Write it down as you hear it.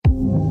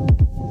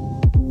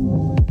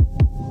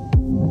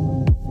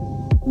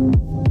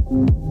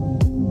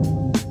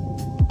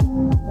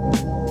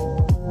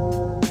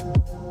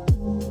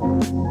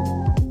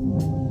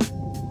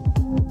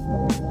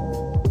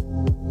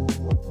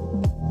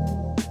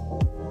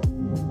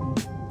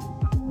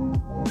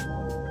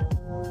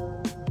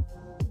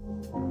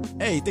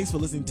Hey, thanks for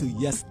listening to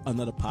Yes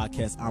Another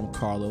Podcast. I'm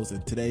Carlos,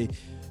 and today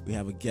we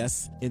have a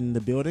guest in the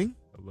building.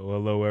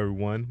 Hello,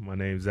 everyone. My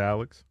name's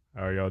Alex.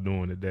 How are y'all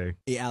doing today?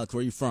 Hey, Alex,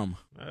 where are you from?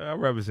 I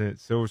represent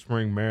Silver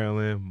Spring,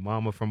 Maryland.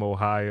 Mama from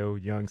Ohio,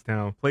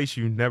 Youngstown. Place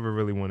you never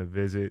really want to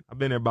visit. I've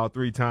been there about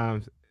 3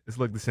 times. It's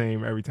looked the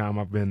same every time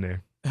I've been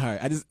there. All right,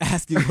 I just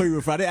asked you where you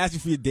were from. I didn't ask you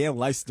for your damn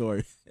life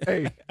story.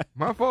 Hey,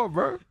 my fault,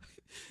 bro.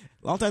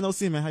 Long time no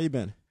see, man. How you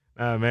been?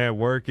 Man,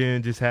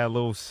 working. Just had a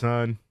little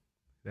son.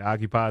 That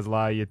occupies a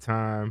lot of your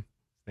time.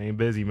 Staying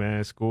busy,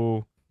 man.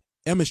 School.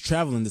 Emma's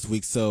traveling this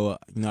week, so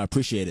I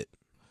appreciate it.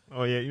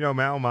 Oh, yeah. Man,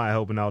 I don't mind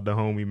helping out the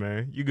homie,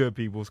 man. You good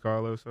people,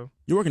 Carlos. So.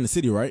 You work in the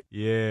city, right?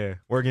 Yeah.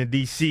 Working in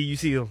D.C., you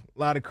see a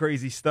lot of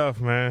crazy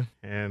stuff, man.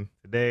 And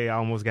today I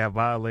almost got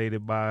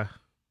violated by, I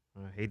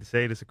hate to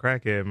say this, a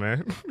crackhead,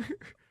 man.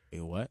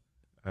 Hey, what?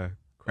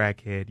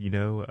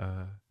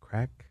 Crackhead,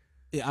 crack?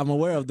 Yeah, I'm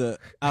aware of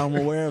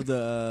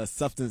the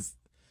substance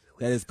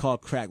that is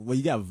called crack. Well,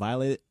 you got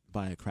violated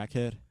by a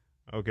crackhead?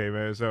 Okay,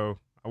 man. So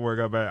I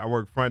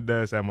work front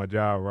desk at my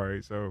job,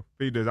 right? So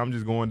I'm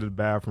just going to the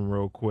bathroom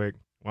real quick.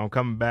 When I'm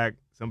coming back,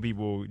 some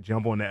people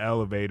jump on the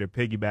elevator,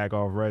 piggyback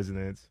off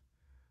residents.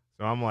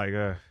 So I'm like,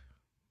 man,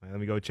 let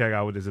me go check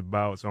out what this is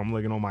about. So I'm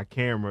looking on my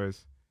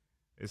cameras.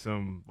 It's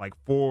some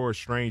 4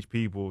 strange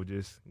people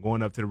just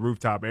going up to the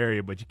rooftop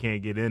area, but you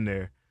can't get in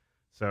there.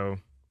 So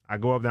I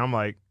go up there. I'm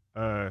like,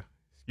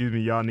 excuse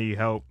me, y'all need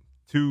help.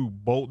 2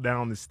 bolt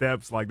down the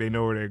steps like they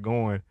know where they're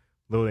going.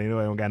 Little they know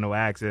they don't got no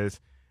access.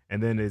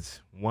 And then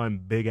it's one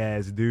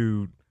big-ass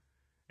dude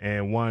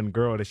and one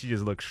girl that she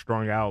just looks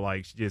strung out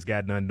like she just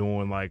got done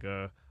doing like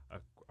a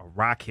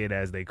rock hit,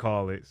 as they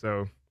call it.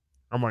 So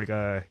I'm like,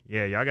 yeah,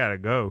 y'all got to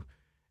go.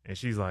 And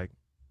she's like,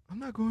 I'm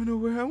not going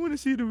nowhere. I want to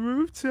see the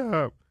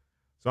rooftop.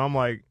 So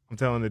I'm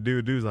telling the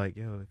dude's like,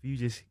 yo, if you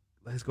just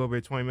let's go over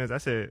here 20 minutes. I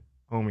said,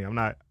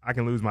 homie, I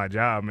can lose my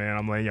job, man.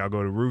 I'm letting y'all go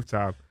to the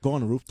rooftop. Go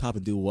on the rooftop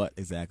and do what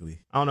exactly?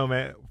 I don't know,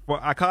 man.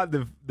 I caught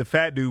the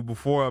fat dude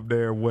before up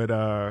there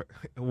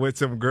with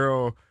some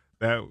girl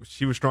that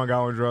she was strung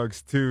out on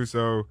drugs too.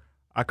 So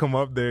I come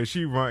up there,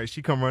 she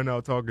come running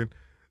out talking,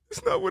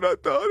 it's not what I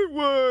thought it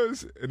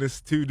was. And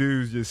it's 2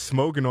 dudes just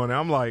smoking on it.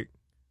 I'm like,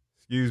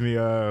 excuse me,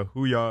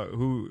 who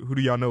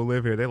do y'all know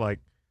live here? They're like,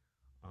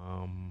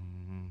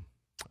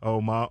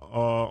 my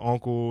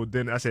Uncle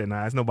Dennis. I said,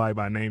 nah, it's nobody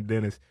by name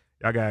Dennis.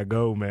 Y'all gotta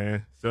go,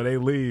 man. So they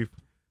leave.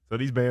 So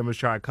these Bama's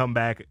try to come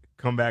back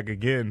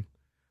again.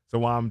 So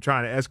while I'm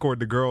trying to escort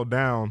the girl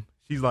down,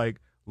 she's like,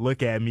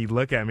 look at me.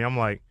 I'm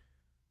like,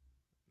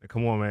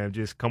 come on, man.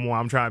 Just come on.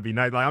 I'm trying to be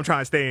nice. Like, I'm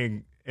trying to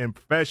stay in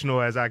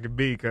professional as I could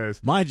be.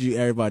 Cause mind you,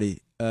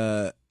 everybody,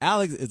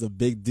 Alex is a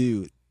big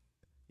dude.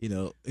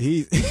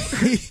 He's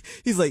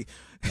like,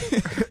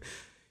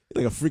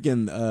 like a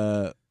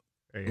freaking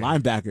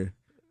linebacker.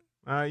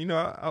 I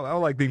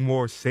like think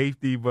more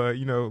safety, but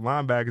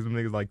linebackers, them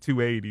niggas like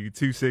 280,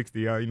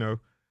 260.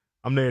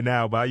 I'm there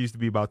now, but I used to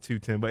be about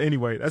 210. But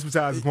anyway, that's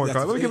besides the point.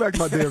 Let me get back to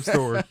my damn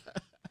story.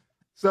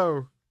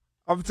 So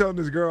I'm telling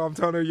this girl,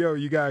 yo,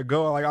 you gotta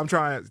go. Like, I'm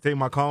trying to take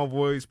my calm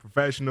voice,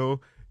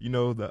 professional,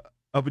 the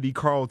uppity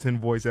Carlton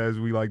voice, as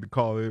we like to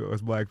call it,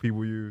 us black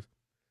people use.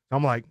 So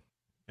I'm like,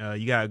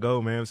 you gotta go,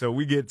 man. So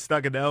we get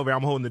stuck in the elevator.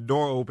 I'm holding the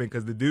door open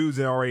because the dude's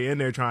already in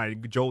there trying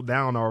to jolt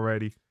down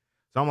already.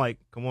 So I'm like,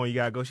 come on, you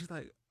gotta go. She's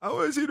like, I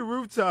want to see the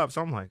rooftop.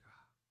 So I'm like,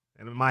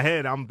 and in my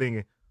head, I'm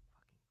thinking,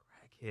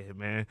 fucking crackhead,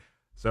 man.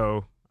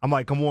 So I'm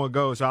like, come on,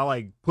 go. So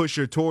I push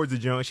her towards the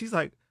joint. She's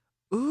like,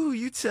 ooh,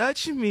 you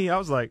touching me. I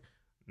was like,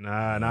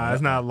 nah,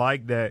 it's not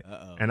like that.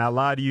 Uh-oh. And I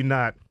lie to you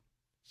not.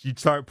 She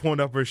started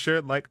pulling up her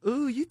shirt like,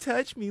 ooh, you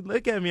touch me.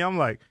 Look at me. I'm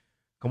like,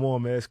 come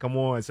on, miss, come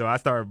on. So I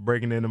started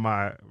breaking into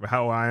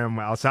how I am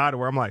outside of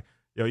where I'm like,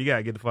 yo, you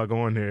gotta get the fuck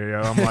on here,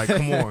 yo. I'm like,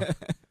 come on.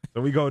 So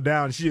we go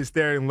down. She just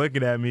staring,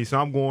 looking at me. So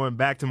I'm going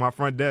back to my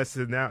front desk,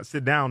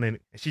 sit down, and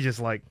she's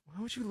just like, why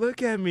don't you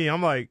look at me?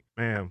 I'm like,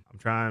 ma'am, I'm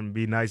trying to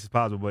be nice as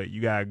possible, but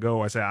you gotta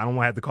go. I said, I don't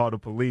want to have to call the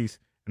police.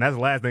 And that's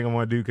the last thing I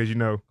want to do because,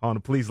 calling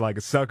the police is like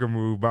a sucker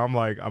move. But I'm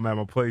like, I'm at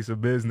my place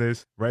of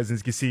business.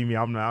 Residents can see me.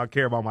 I don't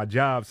care about my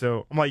job.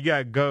 So I'm like, you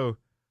gotta go.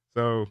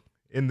 So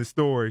in the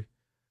story,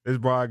 this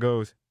broad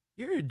goes,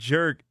 you're a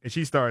jerk. And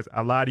she starts,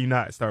 I lie to you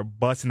not, start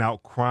busting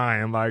out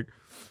crying like,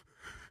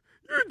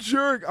 you're a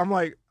jerk. I'm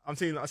like, I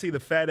see the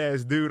fat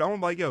ass dude.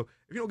 I'm like, yo, if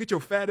you don't get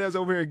your fat ass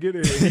over here and get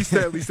it, and he's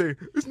sadly saying,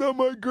 it's not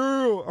my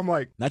girl. I'm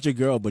like, not your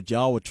girl, but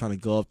y'all were trying to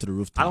go up to the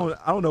rooftop.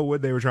 I don't know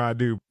what they were trying to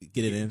do.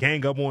 Get it in,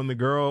 gang up on the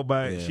girl,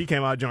 but she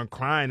came out drunk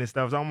crying and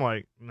stuff. So I'm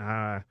like,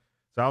 nah.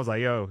 So I was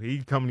like, yo,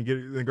 he coming to get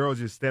it. The girl's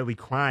just steadily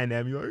crying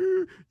at me like,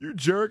 you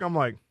jerk. I'm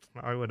like,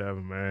 all right, whatever,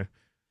 man.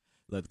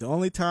 Look, the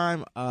only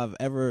time I've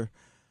ever,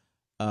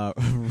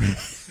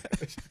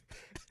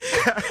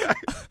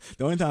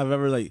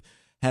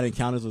 had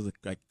encounters with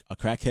a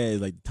crackhead is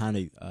like the time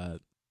they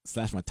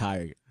slashed my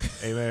tire.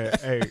 Hey man,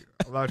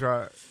 I'm not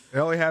trying. It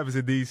only happens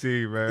in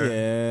DC, man.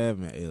 Yeah,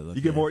 man. Look,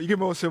 you get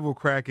more civil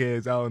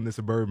crackheads out in the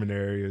suburban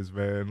areas,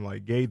 man,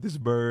 like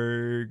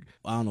Gaithersburg.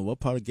 I don't know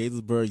what part of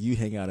Gaithersburg you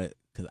hang out at,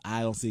 because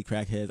I don't see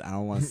crackheads. I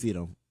don't want to see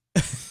them.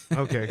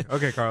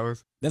 Okay,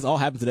 Carlos. That's all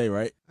happened today,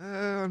 right?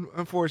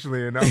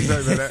 Unfortunately, and I'm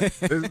telling you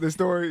that the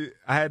story.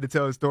 I had to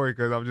tell a story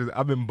because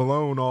I've been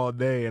blown all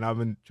day, and I've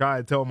been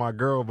trying to tell my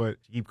girl, but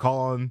she keep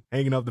calling,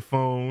 hanging up the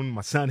phone.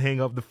 My son hang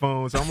up the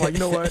phone, so I'm like, you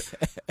know what?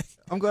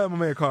 I'm glad my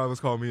man Carlos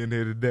called me in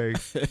here today.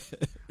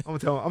 I'm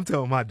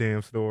telling my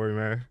damn story,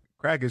 man.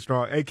 Crack is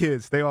strong. Hey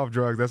kids, stay off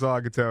drugs. That's all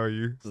I can tell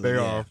you. Stay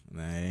off.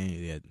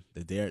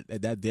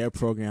 That Dare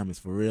program is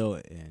for real,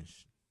 and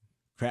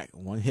crack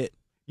one hit.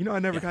 You know, I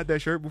never got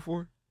that shirt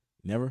before.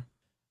 Never.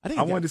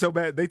 I wanted it so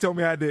bad. They told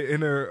me I had to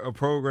enter a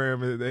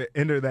program,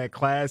 enter that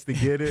class to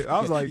get it.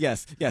 I was like,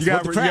 yes. You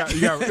got to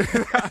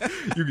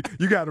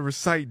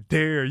recite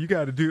Dare. You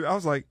got to do. I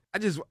was like, I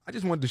just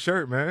want the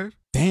shirt, man.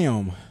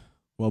 Damn.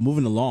 Well,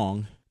 moving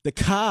along, the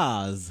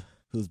Cos,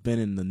 who's been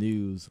in the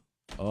news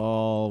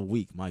all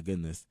week. My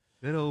goodness.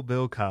 Good old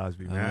Bill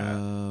Cosby,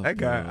 man. That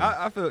guy.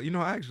 I feel.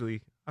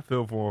 I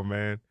feel for him,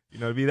 man. You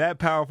know, to be that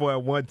powerful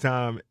at one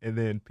time, and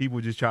then people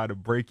just try to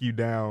break you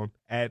down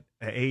at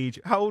an age.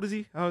 How old is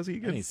he? How old is he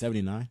again? He's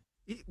 79.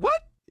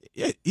 What?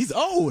 Yeah, he's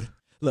old.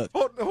 Look,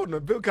 hold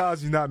on. Bill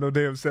Cosby's not no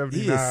damn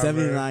 79. He is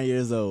 79 man.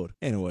 years old.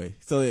 Anyway,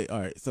 so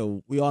all right.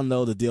 So we all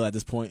know the deal at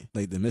this point,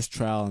 like the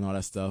mistrial and all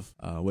that stuff,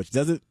 which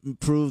doesn't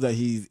prove that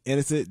he's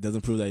innocent,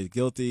 doesn't prove that he's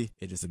guilty.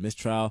 It's just a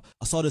mistrial.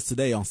 I saw this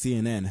today on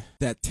CNN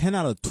that 10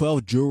 out of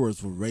 12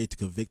 jurors were ready to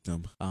convict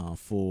him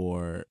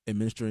for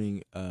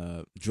administering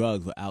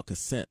drugs without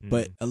consent,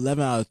 but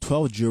 11 out of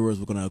 12 jurors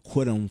were going to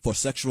acquit him for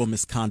sexual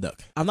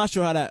misconduct. I'm not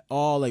sure how that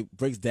all like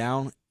breaks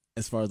down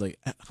as far as like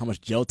how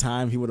much jail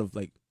time he would have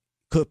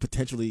could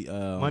potentially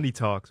money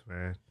talks,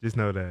 man. Just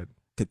know that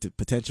could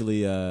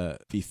potentially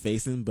be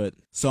facing, but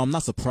so I'm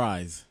not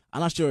surprised. I'm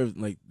not sure if,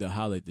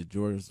 how the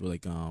jurors were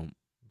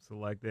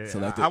selected.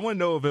 Selected. I want to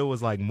know if it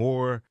was like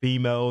more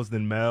females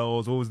than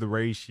males. What was the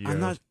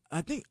ratio?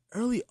 I think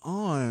early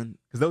on,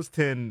 because those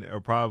 10 are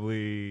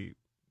probably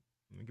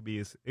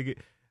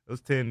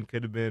those 10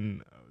 could have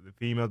been the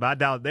females, but I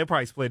doubt they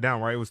probably split down,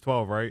 right? It was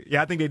 12, right?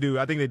 Yeah, I think they do.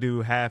 I think they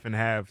do half and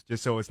half,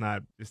 just so it's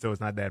not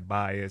that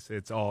biased.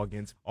 It's all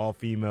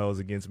females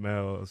against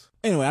males.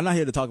 Anyway, I'm not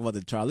here to talk about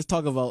the trial. Let's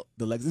talk about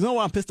the legacy. You know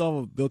why I'm pissed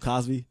off with Bill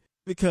Cosby?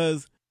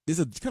 Because this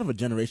is kind of a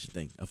generation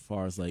thing as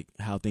far as like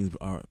how things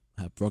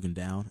have broken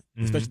down,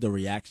 especially the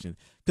reaction.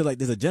 Because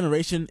there's a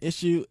generation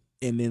issue,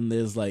 and then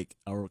there's like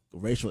a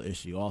racial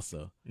issue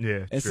also.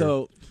 Yeah, and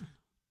sure.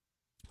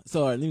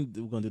 So we're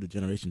gonna do the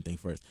generation thing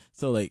first.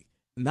 So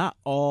not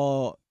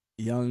all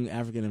young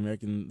African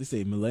American, let's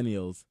say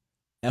millennials,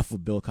 f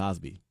with Bill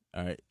Cosby.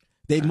 All right,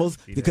 because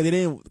they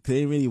didn't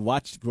really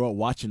grow up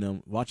watching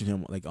him on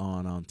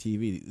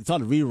TV. It's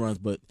on the reruns,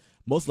 but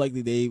most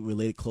likely they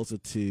related closer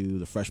to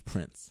the Fresh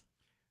Prince.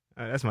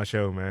 That's my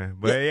show, man.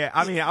 But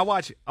I mean, I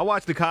watched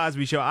the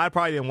Cosby Show. I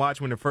probably didn't watch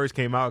when it first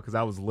came out because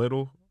I was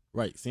little.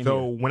 Right. Same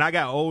so here. When I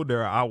got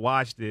older, I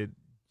watched it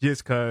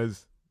just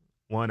because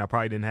one, I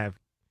probably didn't have.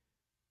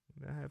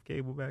 Did I have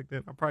cable back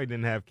then? I probably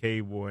didn't have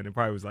cable, and it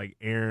probably was like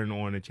airing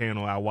on a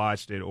channel. I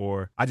watched it,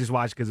 or I just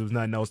watched because there was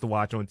nothing else to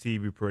watch on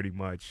TV, pretty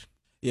much.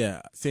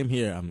 Yeah, same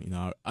here.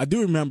 I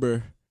do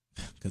remember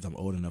because I'm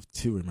old enough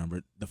to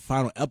remember the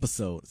final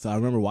episode. So I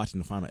remember watching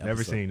the final episode.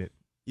 Never seen it.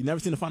 You never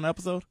seen the final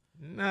episode?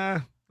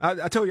 Nah,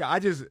 I told you, I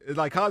just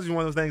Cosby's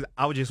one of those things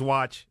I would just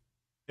watch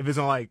if it's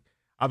on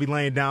I'll be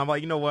laying down. I'm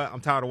like, you know what?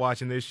 I'm tired of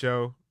watching this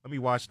show. Let me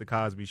watch the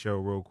Cosby Show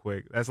real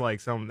quick. That's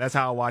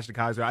how I watch the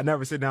Cosby. I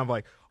never sit down and be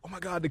like, oh my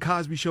God, the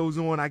Cosby Show's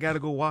on. I gotta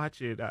go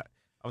watch it. I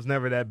was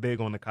never that big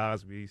on the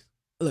Cosbys.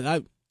 Look,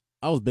 I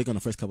was big on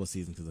the first couple of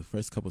seasons because the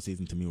first couple of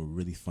seasons to me were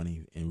really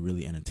funny and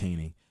really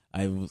entertaining.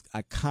 The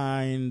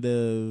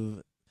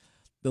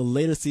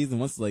later season,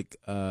 once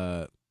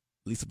Lisa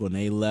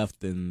Bonet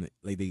left and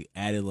they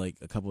added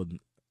a couple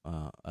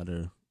of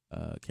other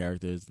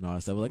characters and all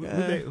that stuff.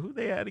 Who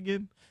they add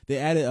again? They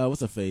added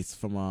what's her face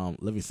from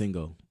Living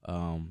Single,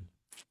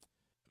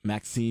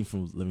 Maxine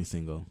from Living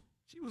Single.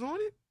 She was on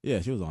it.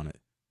 Yeah, she was on it.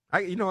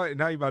 You know what?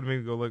 Now you about to make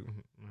me go look.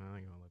 I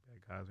ain't gonna look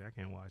at Cosby. I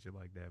can't watch it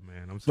like that,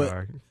 man. I'm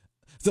sorry.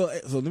 So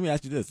let me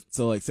ask you this.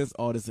 So since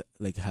all this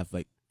have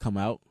come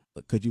out,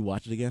 could you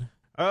watch it again?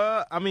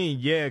 I mean,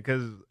 yeah,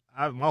 because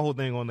my whole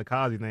thing on the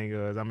Cosby thing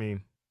is,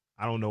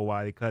 I don't know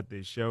why they cut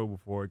this show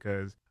before,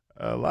 because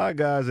a lot of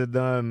guys have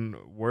done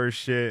worse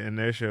shit and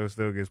their show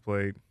still gets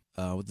played.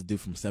 What's the dude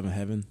from Seventh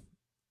Heaven?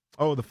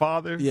 Oh, the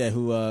father? Yeah,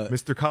 who?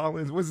 Mr.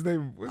 Collins? What's his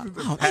name?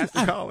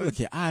 Pastor Collins?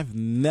 Okay, I've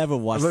never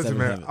watched Listen,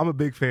 man, Heaven. I'm a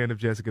big fan of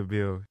Jessica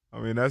Biel.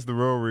 That's the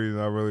real reason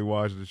I really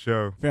watched the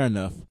show. Fair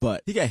enough,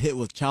 but he got hit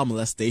with child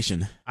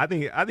molestation. I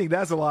think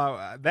that's a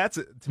lot. That's,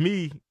 to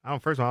me,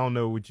 first of all, I don't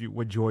know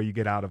what joy you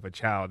get out of a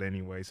child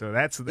anyway. So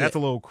that's a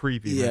little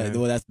creepy. Yeah, man.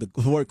 well, that's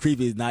the word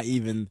creepy is not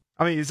even.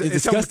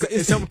 It's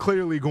something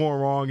clearly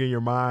going wrong in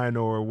your mind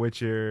or with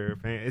your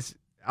fan.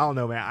 I don't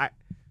know, man. I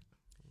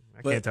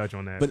can't touch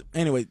on that. But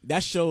anyway,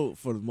 that show,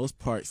 for the most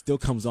part, still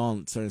comes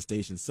on certain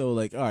stations. So,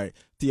 all right,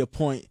 to your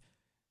point,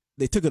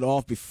 they took it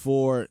off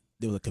before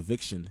there was a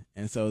conviction.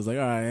 And so it was all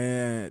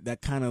right, that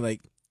kind of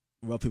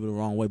rubbed people the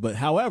wrong way. But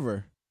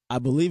however, I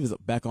believe it's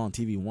back on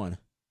TV1.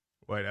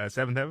 What,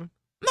 Seventh Heaven?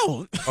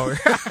 No. Oh.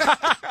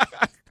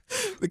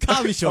 The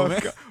Cosby Show,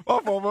 man. My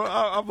fault, bro.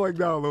 I blanked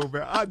out a little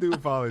bit. I do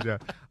apologize.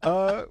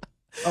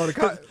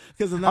 Because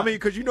because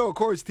of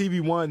course,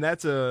 TV One,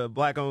 that's a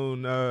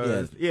black-owned.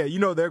 Yeah,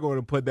 they're going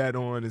to put that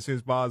on as soon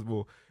as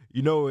possible.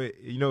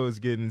 It's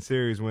getting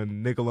serious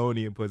when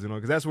Nickelodeon puts it on,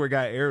 because that's where it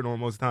got aired on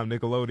most of the time.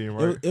 Nickelodeon,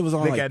 right? It was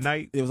on Nick at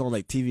Night. It was on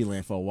like TV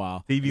Land for a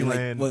while. TV and,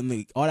 Land,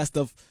 when all that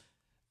stuff,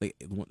 like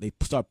when they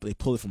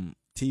pull it from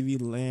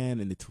TV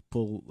Land, and they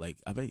pull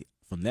I bet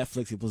from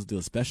Netflix. They supposed to do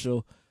a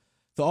special,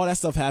 so all that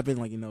stuff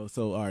happened.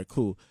 So all right,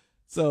 cool.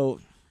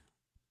 So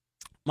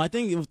my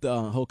thing with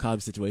the whole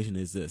Cosby situation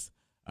is this.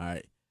 All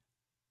right,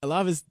 a lot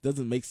of this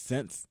doesn't make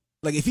sense.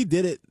 Like if he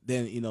did it,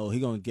 then he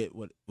gonna get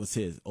what was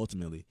his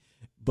ultimately.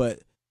 But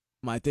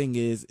my thing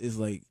is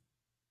like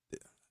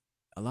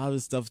a lot of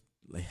this stuff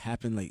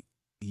happened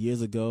years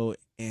ago,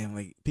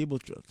 and people,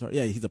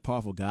 he's a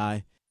powerful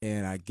guy,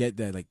 and I get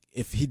that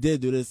if he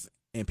did do this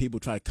and people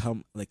try to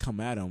come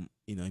at him,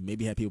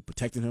 maybe he had people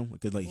protecting him,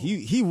 because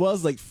he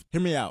was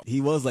hear me out,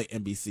 he was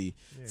NBC,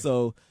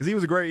 so because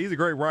he's a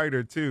great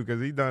writer too,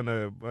 because he's done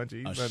a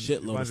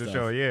shitload of stuff.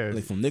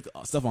 Show, from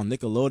stuff on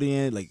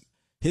Nickelodeon.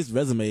 His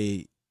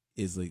resume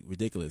is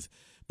ridiculous,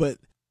 but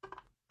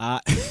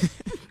I.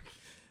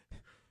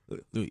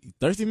 You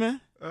thirsty,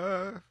 man?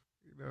 All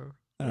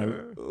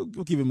right,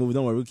 we'll keep it moving.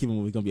 Don't worry, we'll keep it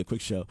moving. It's gonna be a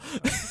quick show.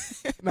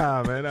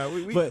 Nah, man.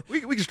 We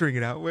can string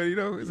it out.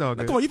 Well, it's all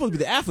good. Come on, you're supposed to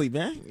be the athlete,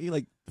 man. You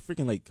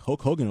freaking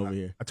Hulk Hogan over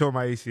here. I tore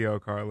my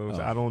ACL, Carlos.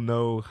 I don't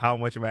know how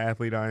much of an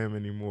athlete I am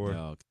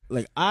anymore.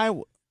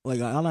 I'm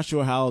not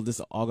sure how this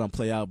all gonna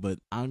play out, but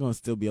I'm gonna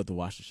still be able to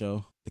watch the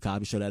show, the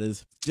Cosby Show, that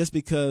is, just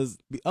because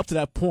up to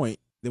that point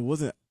there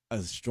wasn't a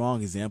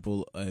strong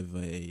example of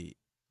a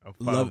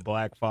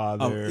black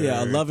father,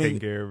 taking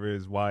care of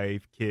his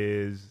wife,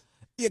 kids.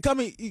 Yeah, I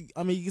mean, you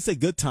can say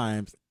good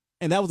times,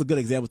 and that was a good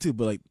example too.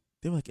 But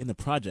they were in the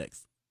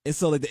projects, and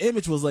so the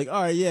image was all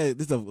right, yeah,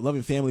 this is a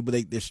loving family,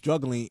 but they're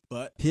struggling.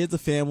 But here's a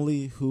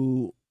family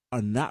who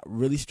are not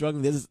really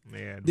struggling. They're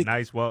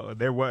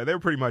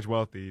pretty much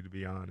wealthy, to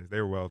be honest.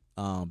 They're wealthy.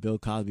 Bill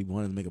Cosby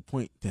wanted to make a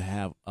point to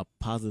have a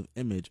positive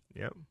image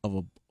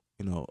of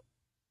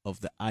of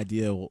the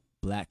ideal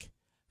black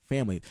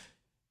family.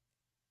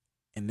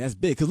 And that's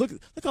big, because look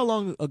how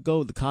long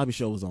ago the Cosby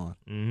Show was on,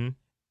 and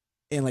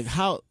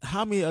how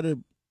many other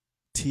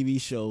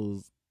TV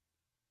shows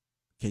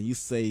can you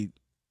say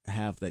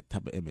have that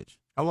type of image?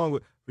 How long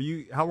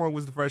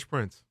was the Fresh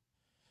Prince?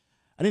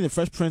 I think the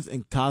Fresh Prince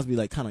and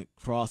Cosby kind of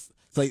crossed.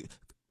 It's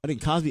I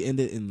think Cosby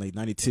ended in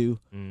 92,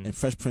 and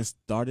Fresh Prince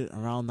started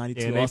around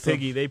 92. And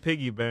they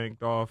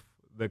piggybacked off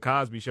the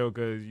Cosby Show,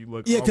 because you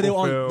look. Yeah, because they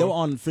were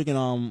on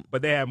freaking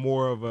But they had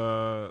more of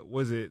a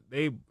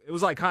it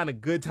was kind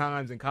of Good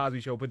Times and Cosby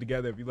Show put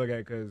together, if you look at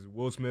it, because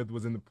Will Smith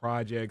was in the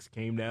projects,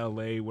 came to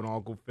L.A. with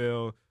Uncle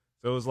Phil,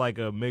 so it was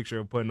a mixture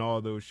of putting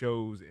all those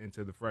shows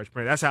into the Fresh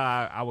Prince. That's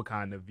how I would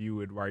kind of view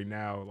it right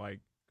now,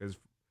 because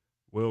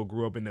Will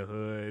grew up in the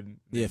hood.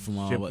 Yeah,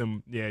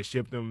 from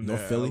shipped them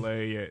North to Philly?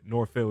 L.A.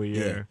 North Philly.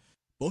 Yeah.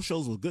 Both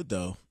shows were good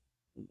though.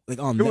 It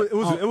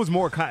was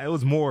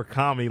more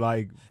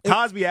comedy.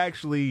 Cosby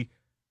actually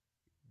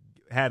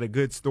had a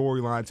good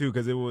storyline too,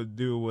 because it would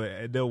deal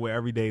with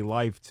everyday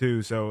life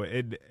too. So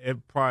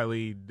it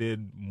probably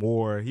did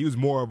more. He was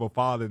more of a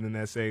father than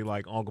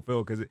Uncle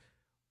Phil, because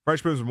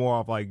Fresh Prince was more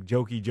of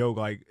jokey joke.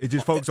 It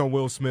just focused on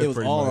Will Smith. It was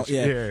pretty all much.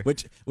 yeah.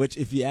 Which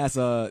if you ask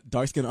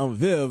dark skin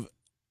Viv,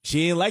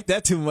 she ain't like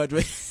that too much.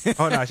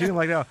 Oh no, she didn't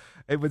like that.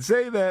 Hey, but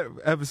say that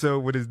episode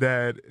with his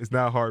dad is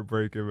not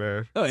heartbreaking,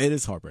 man. Oh, it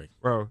is heartbreaking,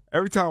 bro.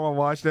 Every time I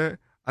watch that,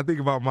 I think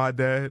about my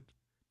dad.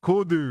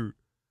 Cool dude,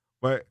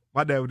 but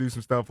my dad would do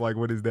some stuff like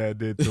what his dad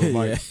did to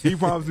him. He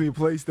promised me a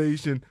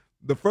PlayStation,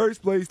 the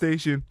first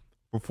PlayStation,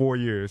 for 4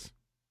 years.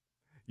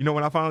 You know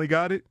when I finally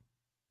got it?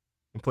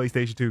 When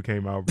PlayStation 2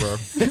 came out, bro.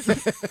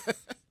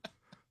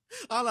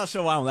 I'm not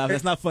sure why I'm laughing.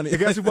 That's not funny. And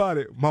guess who bought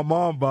it? My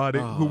mom bought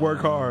it, who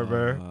worked hard,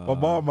 man. My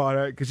mom bought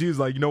it because she was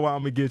like, you know what,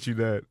 I'm going to get you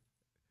that.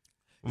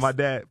 My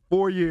dad,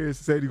 4 years,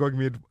 said he's going to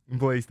give me a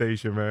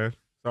PlayStation, man.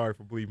 Sorry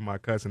for bleeping my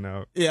cousin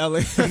out. Yeah, why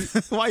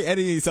are you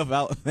editing yourself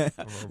out, man?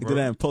 You do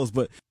that in post.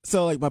 But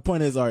so, my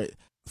point is, all right,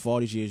 for all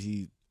these years,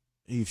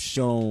 he's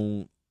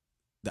shown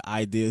the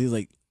ideal. He's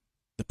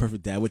the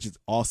perfect dad, which is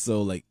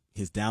also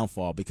his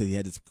downfall, because he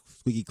had this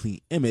squeaky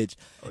clean image.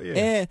 Oh, yeah.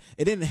 And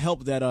it didn't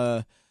help that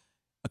a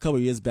couple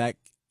of years back,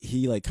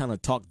 he kind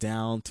of talked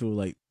down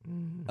to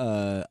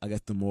I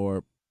guess the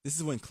more. This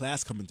is when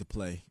class come into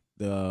play.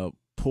 The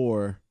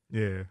poor.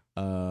 Yeah.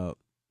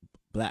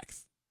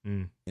 Blacks.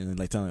 And then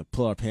telling them to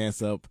pull our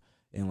pants up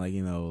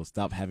and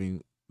stop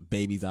having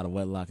babies out of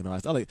wedlock and all that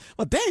stuff.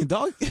 Well, dang,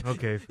 dog.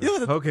 Okay.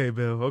 Okay,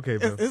 Bill. Okay,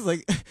 Bill.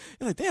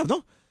 It's damn,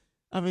 don't.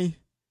 I mean,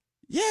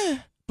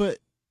 yeah, but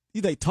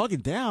you talking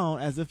down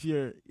as if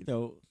you're,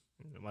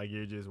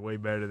 you're just way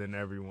better than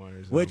everyone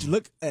or something.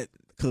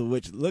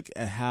 Which look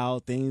at how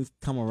things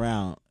come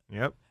around.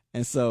 Yep.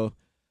 And so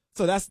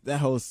that's that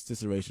whole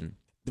situation.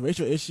 The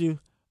racial issue.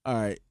 All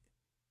right.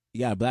 You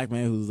got a black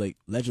man who's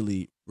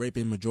allegedly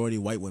raping majority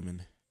white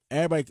women.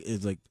 Everybody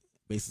is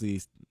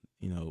basically,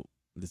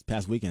 this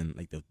past weekend,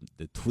 like the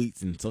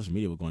tweets and social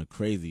media were going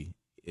crazy.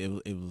 It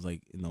was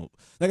like,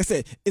 like I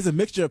said, it's a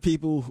mixture of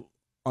people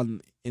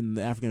in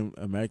the African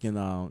American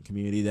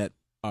community that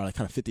are like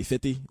kind of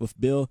 50-50 with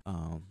Bill.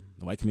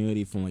 The white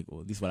community, from like,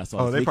 well, at least what I saw.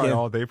 Oh, they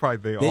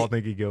all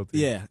think he's guilty.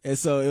 Yeah, and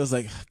so it was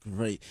like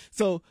great.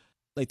 So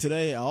like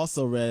today, I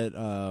also read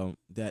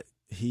that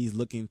he's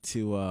looking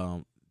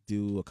to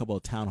do a couple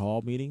of town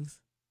hall meetings,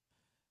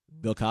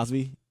 Bill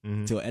Cosby,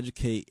 to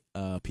educate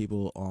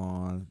people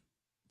on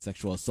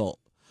sexual assault.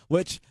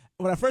 Which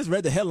when I first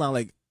read the headline,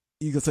 like,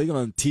 you're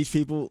gonna teach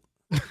people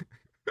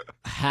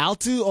how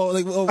to, or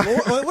like,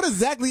 what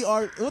exactly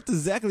are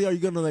you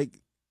gonna like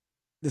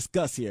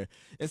discuss here?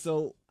 And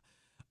so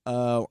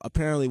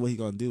apparently what he's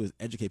gonna do is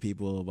educate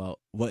people about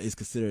what is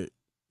considered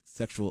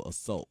sexual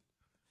assault.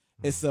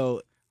 And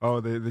so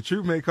the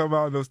truth may come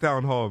out in those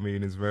town hall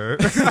meetings, man.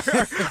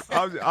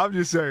 I'm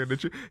just saying the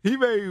truth. He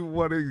may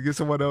want to get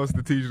someone else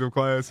to teach them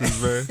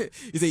classes, man.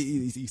 you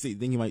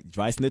think he might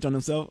dry snitch on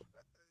himself?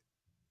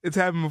 It's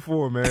happened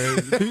before, man.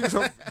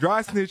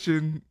 Dry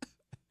snitching,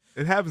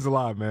 it happens a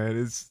lot,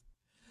 man.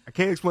 I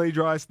can't explain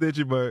dry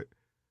snitching, but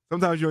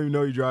sometimes you don't even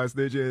know you dry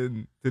snitching.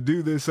 And to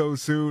do this so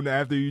soon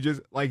after you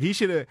just, like, he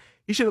should have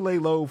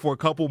laid low for a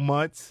couple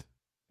months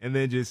and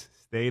then just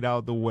stayed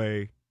out the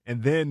way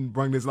and then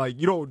bring this, like,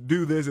 you don't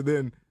do this and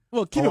then,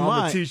 keep in mind, I'm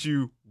going to teach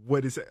you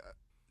what it's.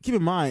 Keep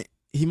in mind,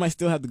 he might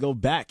still have to go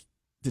back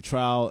to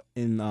trial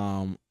in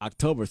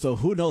October. So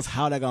who knows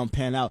how that going to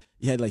pan out.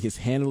 He had like his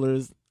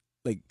handlers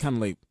like kind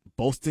of like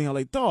boasting. I'm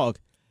like, dog,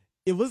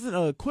 it wasn't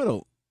an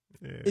acquittal.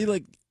 Yeah.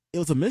 It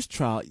was a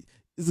mistrial.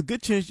 There's a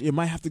good chance you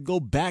might have to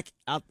go back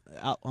out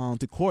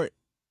to court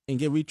and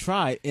get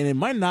retried, and it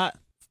might not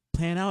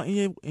pan out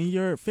in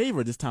your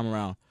favor this time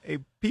around. Hey,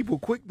 people,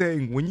 quick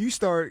thing. When you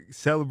start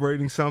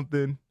celebrating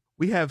something,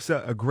 we have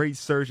a great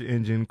search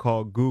engine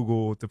called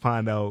Google to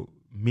find out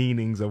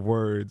meanings of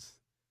words.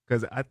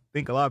 Because I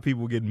think a lot of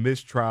people get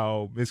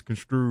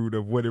misconstrued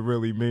of what it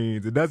really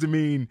means. It doesn't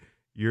mean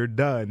you're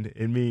done.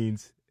 It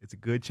means it's a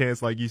good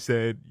chance, like you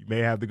said, you may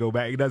have to go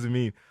back. It doesn't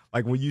mean,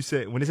 like when it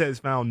says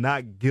found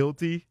not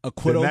guilty,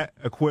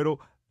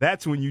 acquittal,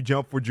 that's when you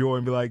jump for joy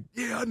and be like,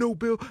 yeah, I know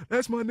Bill,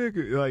 that's my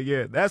nigga. Like,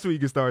 yeah, that's when you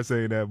can start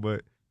saying that.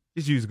 But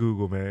just use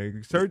Google,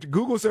 man.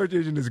 Google search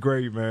engine is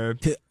great, man.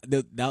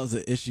 That was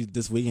an issue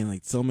this weekend.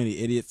 Like, so many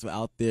idiots were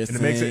out there, and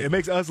it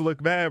makes us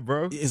look bad,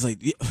 bro. It's like,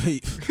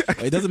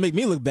 it doesn't make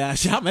me look bad.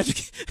 I'm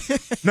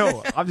educated.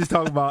 No, I'm just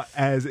talking about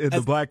as in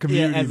the black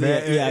community,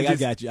 man. Yeah, I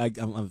got you.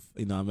 I'm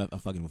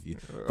fucking with you.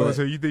 But,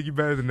 so you think you're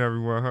better than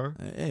everyone, huh?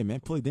 Hey, man,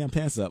 pull your damn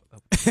pants up.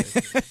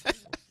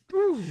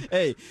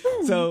 Hey,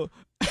 so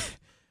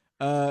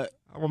I'm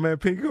a man,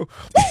 Pinko.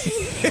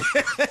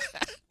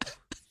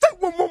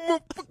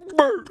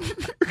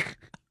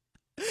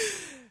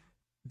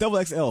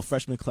 Double XL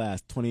freshman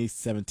class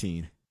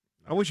 2017.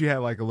 I wish you had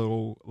like a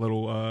little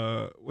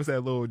what's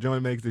that little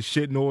joint makes the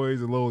shit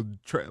noise, a little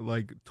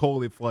like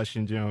toilet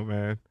flushing joint,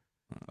 man.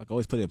 I can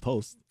always put it in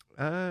post.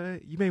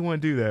 You may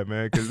want to do that,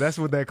 man, because that's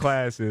what that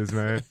class is,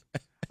 man.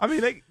 I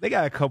mean, they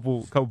got a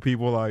couple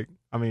people like,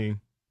 I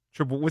mean,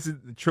 Triple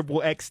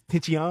X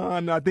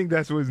Tichian? I think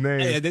that's what his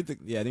name. I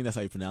think that's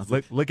how you pronounce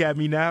it. Look at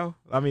me now.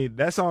 I mean,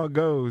 that song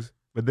goes.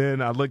 But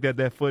then I looked at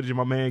that footage of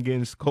my man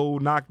getting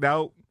cold knocked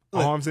out,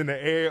 arms in the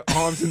air,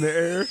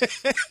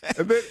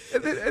 and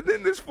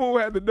then this fool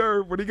had the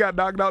nerve when he got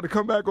knocked out to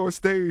come back on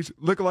stage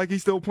looking like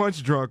he's still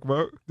punch drunk,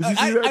 bro. Did you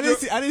see that?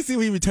 I didn't see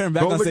when he returned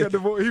back. Don't look at the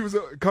voice. He was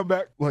come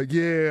back like,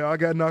 yeah, I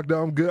got knocked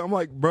out, I'm good. I'm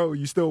like, bro,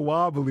 you still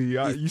wobbly.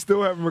 You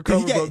still haven't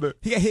recovered from that.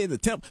 He got hit in the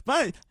temple.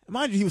 Mind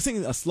you, he was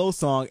singing a slow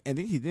song, and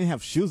then he didn't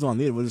have shoes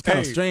on either, which was kind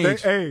of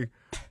strange.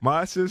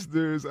 My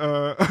sister's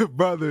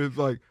brother is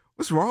like,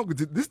 what's wrong with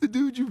it? This the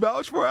dude you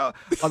vouch for? I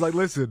was like,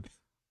 listen,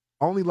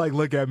 only like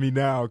look at me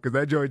now, because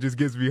that joint just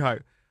gets me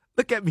hyped.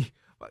 Look at me.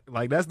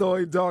 Like, that's the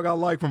only dog I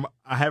like from.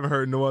 I haven't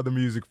heard no other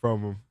music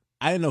from him.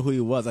 I didn't know who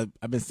he was. I've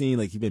been seeing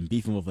like he's been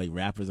beefing with like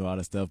rappers and all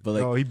that stuff.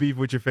 But like, he beefed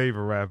with your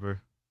favorite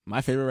rapper. My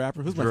favorite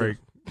rapper? Who's Drake?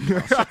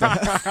 My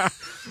favorite?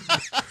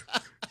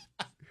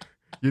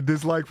 Your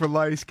dislike for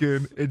light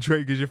skin and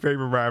Drake is your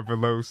favorite rapper,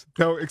 Los.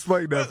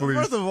 Explain that, please.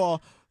 First of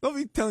all, don't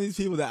be telling these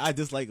people that I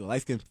dislike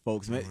light-skinned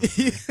folks, man.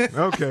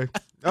 Okay.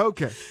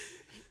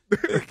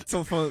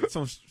 So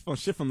from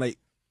shit from like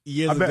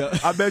years ago.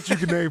 I bet you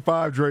can name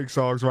 5 Drake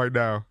songs right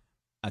now.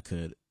 I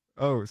could.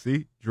 Oh,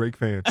 see? Drake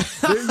fan.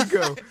 There you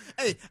go.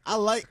 Hey, I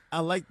like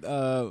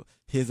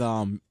his it's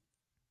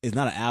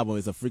not an album,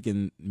 it's a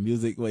freaking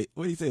music. Wait,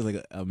 what do you say? It's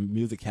like a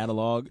music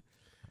catalog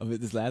of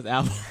this last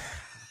album.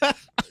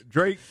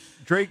 Drake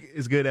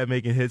is good at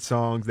making hit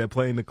songs that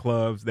play in the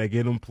clubs, that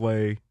get him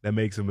play, that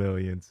makes him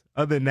millions.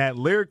 Other than that,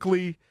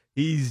 lyrically,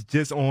 he's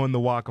just on the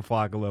Waka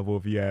Flocka level,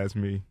 if you ask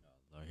me.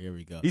 Oh, here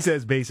we go. He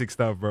says basic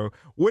stuff, bro.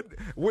 What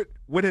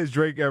has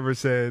Drake ever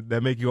said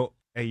that make you go,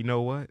 hey, you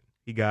know what?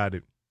 He got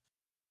it.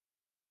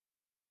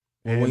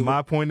 And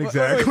my point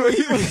exactly.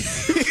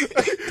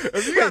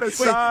 If you got a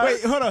side,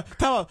 wait, hold on.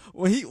 Time out.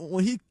 When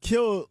he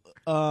killed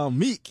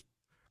Meek.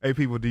 Hey,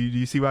 people, do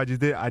you see what I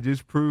just did? I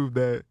just proved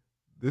that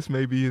this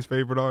may be his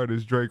favorite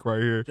artist, Drake,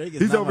 right here. Drake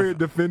is He's not over my here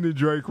defending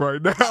Drake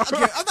right now.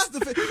 Okay, I'm not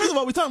first of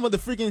all, we're talking about the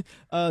freaking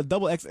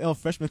double XL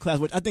freshman class,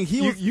 which I think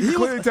he was. You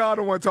clearly tell I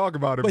don't want to talk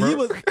about it, but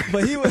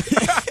bro. he was.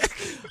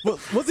 Well,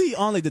 was he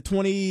on like the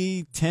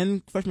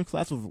 2010 freshman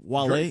class with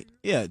Wale? Drake?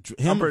 Yeah,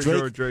 I'm Drake, pretty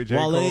sure Drake, J.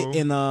 Wale, Cole.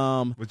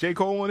 and Was J.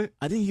 Cole on it?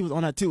 I think he was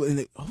on that too.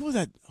 And who was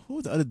that? Who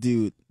was the other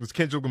dude? Was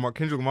Kendrick Lamar?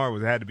 Kendrick Lamar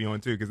had to be on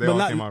too because they all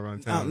came out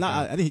around the time.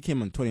 I think he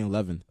came in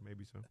 2011.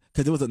 Maybe so.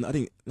 Because there was I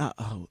think not.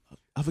 Oh,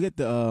 I forget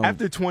the.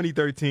 After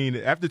 2013,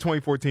 after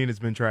 2014, it's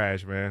been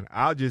trash, man.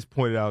 I'll just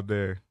point it out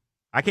there.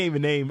 I can't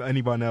even name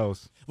anyone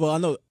else.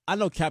 Well, I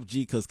know Cap G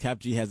because Cap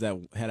G had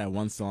that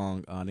one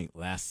song I think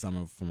last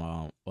summer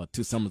from or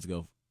 2 summers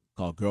ago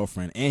called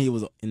Girlfriend, and he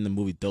was in the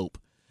movie Dope.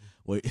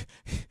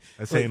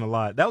 That's saying a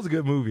lot. That was a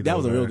good movie. That though,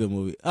 was a man. real good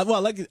movie. Well, I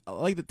liked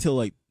it till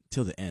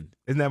the end.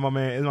 Isn't that my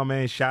man? Isn't my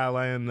man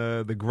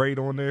Shylan the Great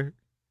on there?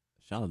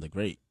 Shylan the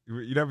Great.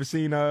 You never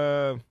seen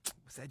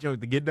what's that joke?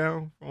 The Get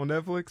Down on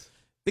Netflix.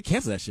 They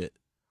canceled that shit.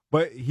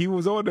 But he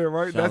was on there,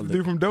 right? That's the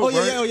dude from Dope, oh, yeah,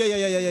 right? Oh,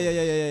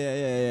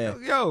 yeah.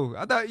 Yo,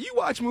 I thought you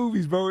watch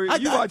movies, bro.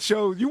 You watch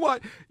shows.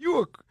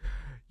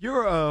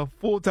 You're a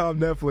full-time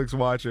Netflix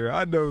watcher.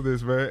 I know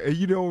this, man. And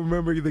you don't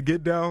remember the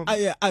Get Down?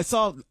 I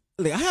saw.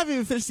 Like, I haven't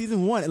even finished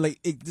season 1. And, like,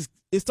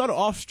 it started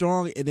off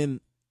strong, and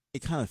then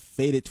it kind of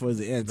faded towards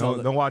the end.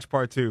 So Don't watch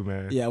part 2,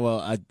 man. Yeah,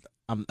 well,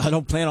 I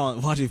don't plan on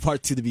watching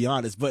part 2 to be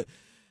honest, but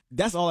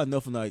that's all I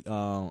know from like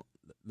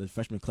the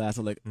freshman class.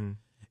 So like.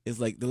 It's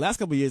like the last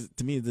couple of years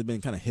to me they've been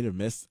kind of hit or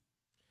miss,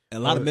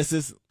 and a lot of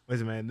misses.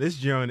 Listen, man, this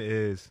joint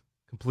is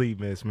complete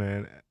miss,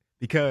 man.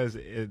 Because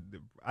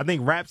I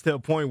think rap's to a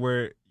point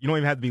where you don't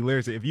even have to be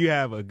lyrics. If you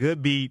have a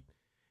good beat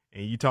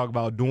and you talk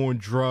about doing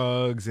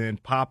drugs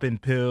and popping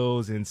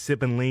pills and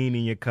sipping lean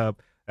in your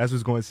cup, that's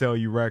what's going to sell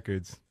you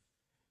records.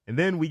 And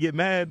then we get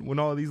mad when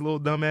all these little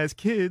dumbass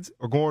kids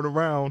are going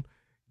around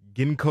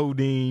getting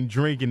codeine,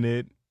 drinking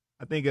it.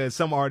 I think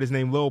some artist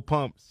named Lil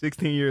Pump,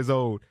 16 years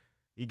old.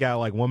 He got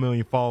like 1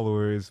 million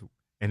followers,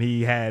 and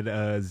he had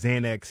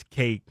Xanax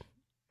cake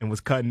and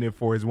was cutting it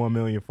for his 1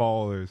 million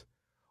followers.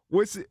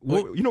 You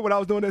know what I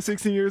was doing at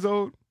 16 years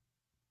old?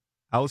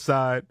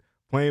 Outside,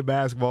 playing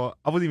basketball.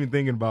 I wasn't even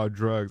thinking about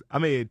drugs. I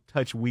may have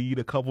touched weed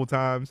a couple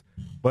times,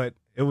 but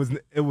it was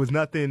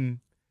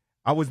nothing.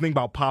 I was thinking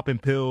about popping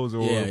pills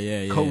or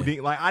codeine.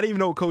 Yeah. Like, I didn't even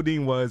know what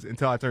codeine was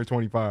until I turned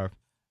 25.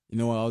 You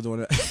know what I was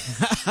doing?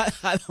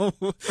 I don't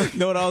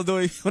know what I was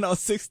doing when I was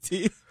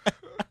 16.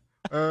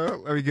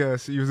 Let me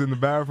guess. He was in the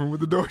bathroom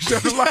with the door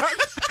shut and locked.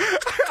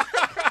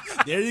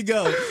 There you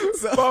go.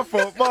 So, My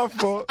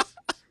fault.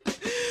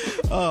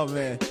 Oh,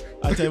 man.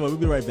 I'll tell you what, we'll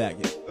be right back.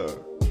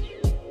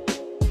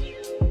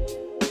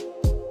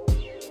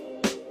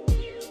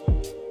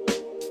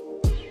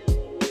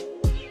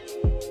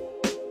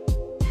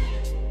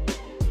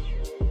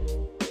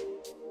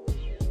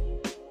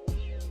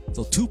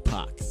 So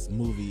Tupac's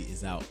movie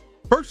is out.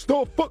 First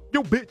off, fuck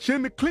your bitch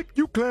and the click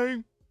you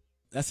claim.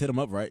 That's Hit 'Em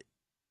Up, right?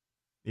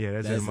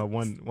 Yeah, that's him.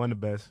 One of the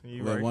best.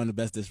 Right. One of the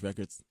best diss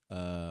records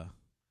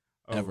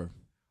ever.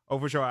 Oh,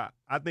 for sure.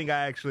 I think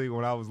I actually,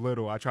 when I was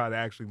little, I tried to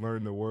actually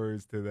learn the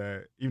words to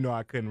that, even though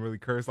I couldn't really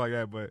curse like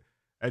that. But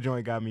that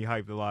joint got me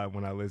hyped a lot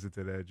when I listened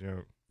to that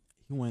joint.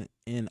 He went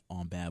in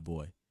on Bad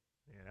Boy.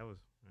 Yeah, that was.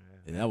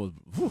 Yeah,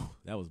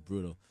 that was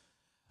brutal.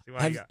 See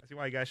why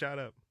he got shot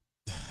up.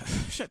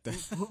 Shut the.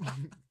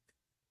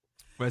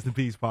 Rest in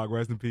peace, Pac.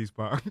 Rest in peace,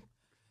 Pac.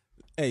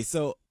 Hey,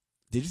 so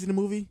did you see the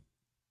movie?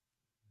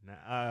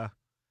 Nah,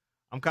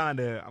 I'm kind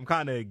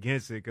of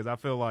against it because I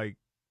feel like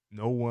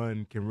no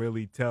one can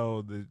really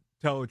tell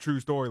a true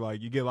story.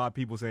 Like, you get a lot of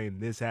people saying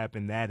this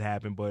happened, that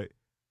happened, but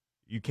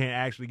you can't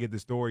actually get the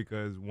story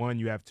because, one,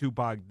 you have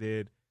Tupac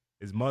dead,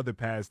 his mother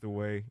passed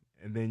away,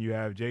 and then you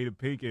have Jada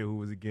Pinkett who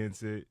was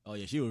against it. Oh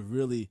yeah, she was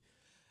really.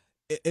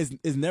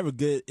 It's never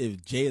good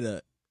if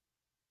Jada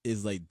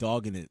is like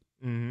dogging it.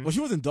 Mm-hmm. Well, she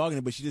wasn't dogging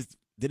it, but she just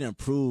didn't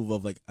approve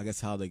of, like, I guess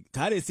how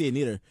I didn't see it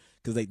neither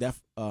because like that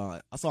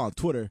I saw on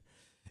Twitter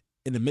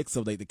in the mix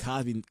of like the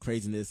Cosby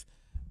craziness,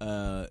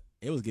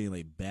 it was getting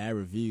like bad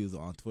reviews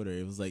on Twitter.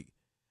 It was like,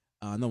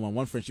 no, my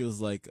one friend, she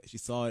was like, she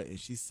saw it and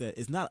she said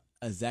it's not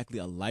exactly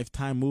a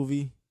Lifetime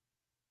movie,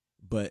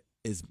 but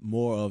it's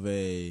more of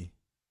a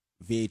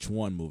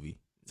VH1 movie.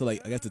 So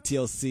like, I guess the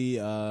TLC.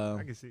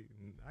 I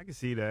can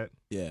see that.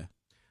 Yeah,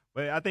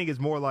 but I think it's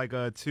more like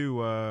a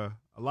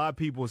lot of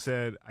people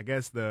said, I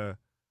guess the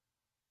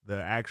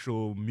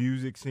actual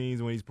music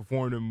scenes when he's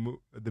performing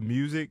the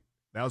music,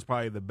 that was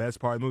probably the best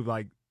part of the movie.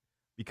 Like,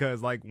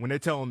 because like when they're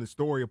telling the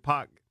story of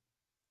Pac,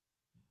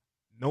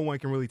 no one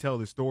can really tell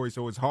the story,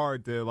 so it's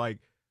hard to like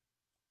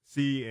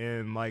see.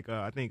 And like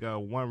I think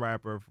one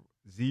rapper,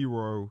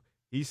 Zero,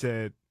 he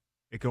said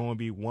it can only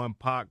be one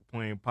Pac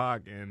playing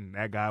Pac, and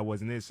that guy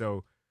wasn't it.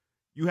 So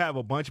you have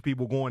a bunch of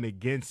people going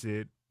against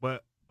it,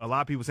 but a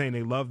lot of people saying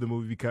they love the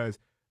movie because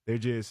they're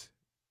just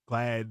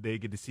glad they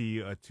get to see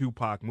a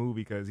Tupac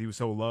movie because he was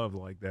so loved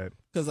like that.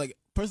 Because like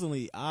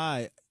personally,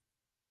 I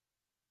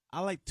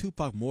like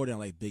Tupac more than I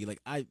like Biggie. Like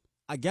I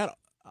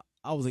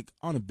was like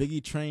on a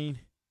Biggie train,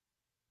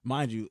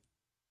 mind you.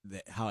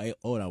 how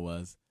old I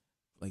was.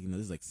 Like,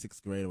 this is like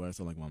 6th grade or whatever,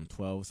 so like when I'm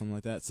 12 or something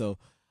like that. So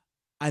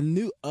I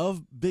knew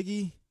of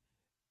Biggie.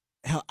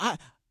 Hell, I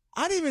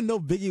didn't even know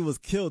Biggie was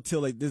killed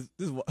till like this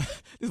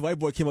white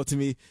boy came up to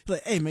me. He's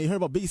like, "Hey man, you heard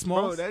about Biggie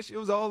Smalls?" Bro, that shit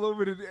was all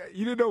over the.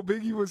 You didn't know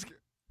Biggie was.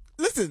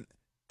 Listen,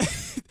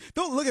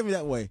 don't look at me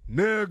that way,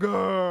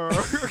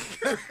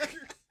 nigga.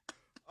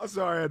 I'm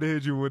sorry I had to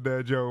hit you with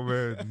that joke,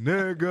 man.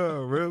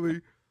 Nigga,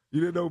 really?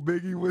 You didn't know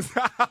Biggie was.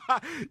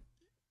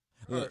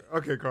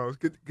 Okay, Carlos,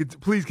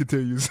 please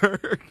continue, sir.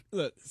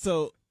 Look,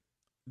 so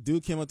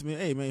dude came up to me,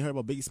 "Hey man, you heard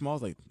about Biggie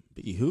Smalls?" Like,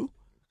 Biggie who?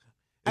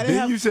 And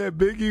then you said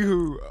Biggie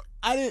who?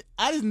 I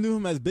just knew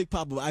him as Big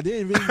Papa, but I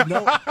didn't really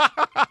know. Hey,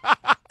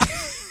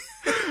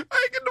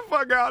 get the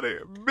fuck out of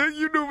here.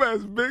 You knew him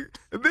as Big,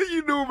 and then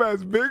you knew him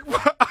as Big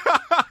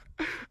Papa.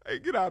 Hey,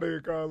 get out of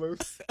here,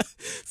 Carlos.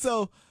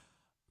 So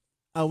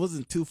I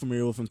wasn't too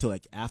familiar with him until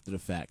like after the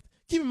fact.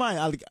 Keep in mind,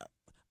 I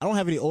don't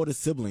have any older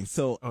siblings,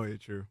 so yeah,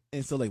 true.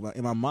 And so like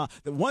my mom,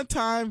 the one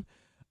time,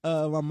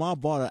 my mom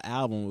bought an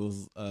album. It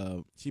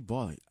was she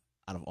bought, like,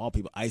 out of all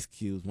people, Ice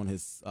Cube's one of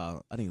his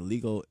I think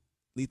Lethal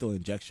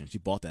Injection. She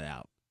bought that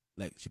out.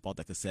 Like, she bought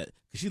that cassette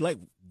because she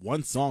liked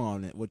one song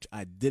on it, which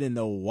I didn't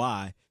know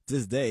why to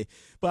this day.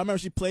 But I remember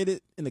she played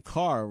it in the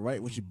car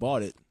right when she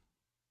bought it,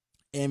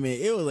 and man,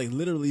 it was like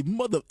literally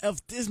mother f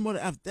this, mother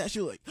f that.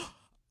 She was like,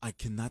 I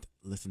cannot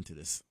listen to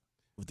this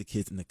with the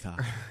kids in the car.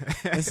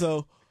 And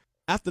so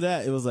after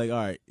that, it was like, all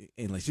right,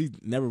 and like she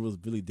never was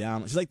really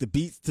down. She liked the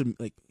beats to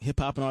like hip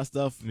hop and all that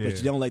stuff, but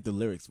she don't like the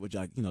lyrics, which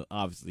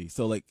obviously.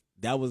 So like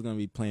that was gonna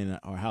be playing at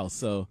our house.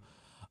 So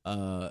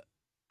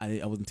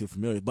I wasn't too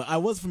familiar, but I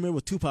was familiar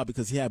with Tupac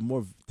because he had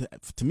more.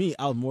 To me,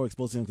 I was more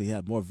exposed to him because he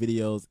had more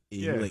videos.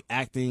 He was like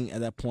acting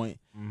at that point,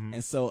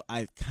 and so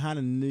I kind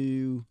of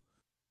knew.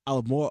 I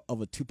was more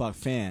of a Tupac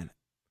fan.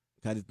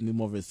 I just knew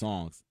more of his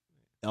songs.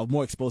 I was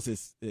more exposed to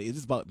it's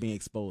just about being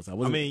exposed.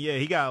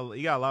 He got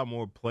a lot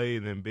more play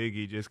than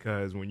Biggie just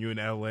because when you're in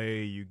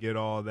LA, you get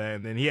all that,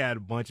 and then he had a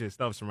bunch of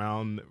stuff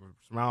surround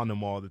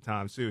him all the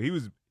time too. He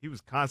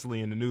was constantly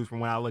in the news. From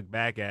when I look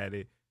back at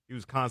it, he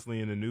was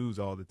constantly in the news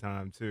all the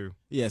time too.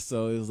 Yeah,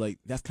 so it was like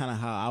that's kind of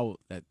how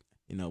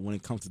when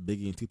it comes to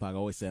Biggie and Tupac, I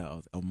always say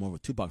I'm more of a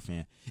Tupac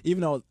fan.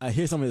 Even though I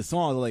hear some of his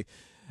songs, I'm like,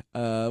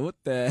 what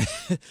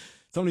the?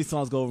 Some of these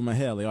songs go over my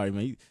head. Like, all right,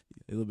 man, you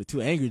a little bit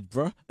too angry,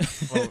 bro.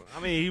 Well,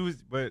 I mean, he was,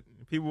 but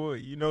people,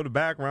 the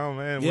background,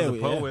 man, was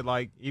a poet.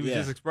 Like, he was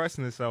just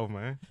expressing himself,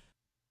 man.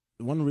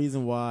 One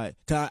reason why,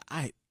 cause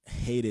I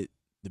hated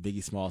the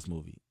Biggie Smalls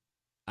movie.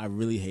 I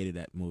really hated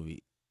that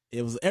movie.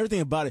 It was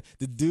everything about it.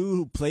 The dude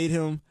who played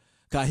him,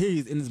 cause I hear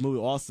he's in this movie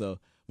also,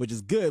 which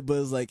is good, but it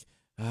was like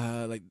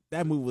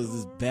that movie was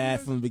just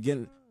bad from the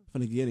beginning.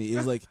 It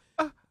was like,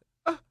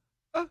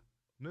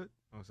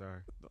 I'm sorry.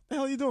 What the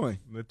hell are you doing?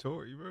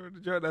 Notorious. You remember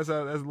the joke? That's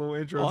a little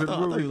intro to the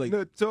movie. Like,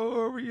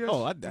 Notorious.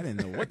 Oh, I didn't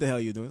know what the hell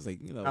you doing. It's like,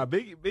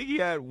 Biggie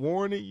had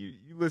Warning. You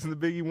listen to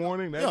Biggie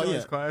Warning? That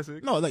was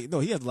classic. No,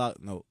 he has a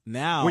lot. No,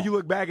 now when you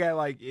look back at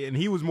and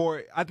he was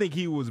more. I think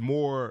he was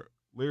more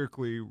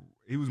lyrically.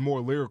 He was more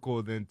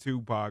lyrical than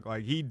Tupac.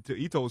 Like he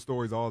told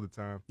stories all the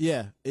time.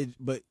 Yeah,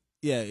 but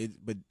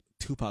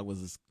Tupac was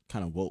just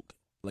kind of woke.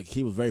 Like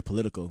he was very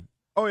political.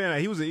 Oh yeah,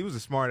 he was a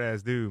smart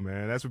ass dude,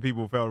 man. That's what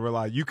people felt to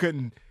realize. You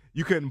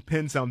couldn't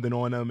pin something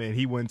on him and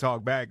he wouldn't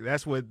talk back.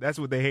 That's what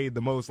they hated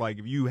the most. Like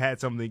if you had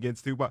something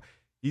against Tupac,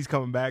 he's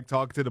coming back,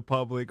 talking to the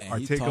public, and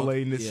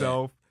articulating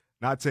himself,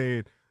 not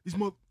saying these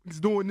motherfuckers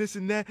doing this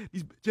and that.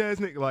 These jazz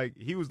niggas, like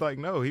he was like,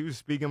 no, he was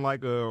speaking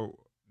like a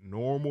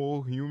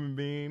normal human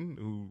being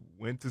who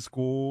went to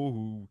school,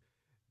 who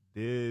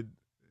did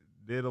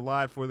a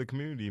lot for the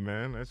community,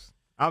 man. It's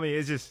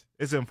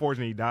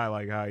unfortunate he died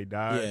like how he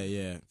died.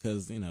 Yeah,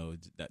 because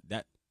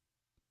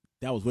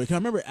that was weird. 'Cause I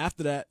remember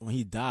after that when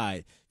he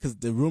died, because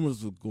the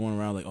rumors were going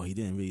around like, oh, he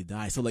didn't really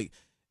die. So like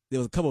there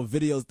was a couple of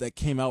videos that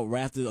came out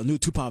right after a new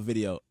Tupac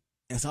video,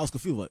 and so I was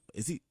confused. Like,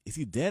 is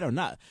he dead or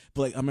not?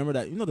 But like I remember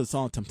that the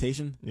song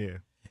Temptation. Yeah,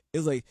 it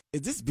was like,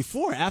 is this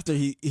before or after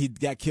he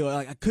got killed?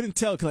 Like I couldn't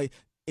tell because like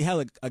it had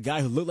like a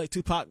guy who looked like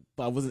Tupac,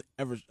 but I wasn't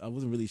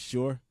really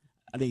sure.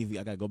 I think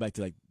I gotta go back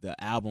to like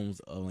the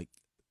albums of like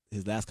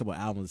his last couple of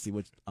albums to see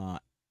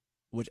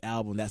which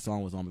album that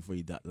song was on before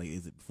he died. Like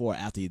is it before or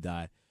after he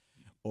died?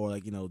 Or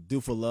like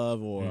Do for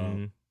Love,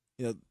 or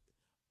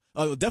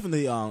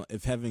definitely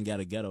If Heaven Got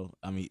a Ghetto.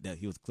 I mean that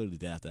he was clearly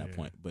dead after that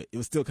point, but it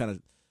was still kind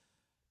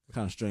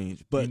of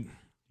strange. But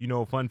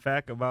a fun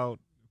fact about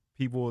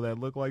people that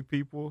look like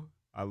people.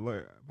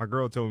 My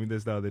girl told me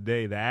this the other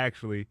day that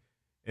actually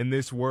in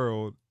this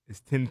world is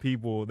 10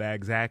 people that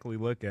exactly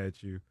look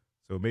at you.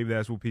 So maybe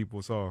that's what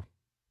people saw.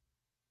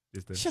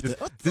 Just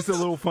a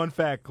little fun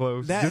fact,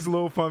 Close. Just a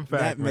little fun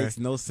fact. That makes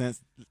no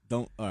sense.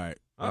 All right.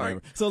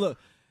 So look.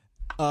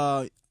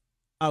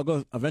 I'll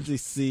go eventually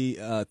see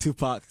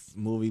Tupac's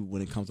movie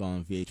when it comes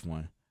on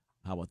VH1.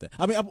 How about that?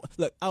 I mean,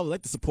 I would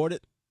like to support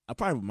it. I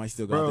probably might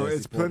still go. Bro,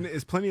 it's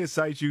plenty of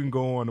sites you can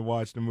go on to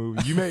watch the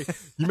movie. You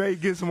may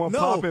get someone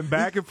popping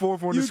back and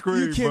forth on the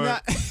screen,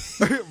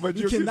 but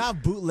you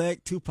cannot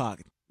bootleg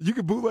Tupac. You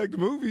can bootleg the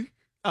movie.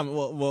 Yeah,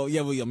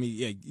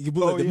 you can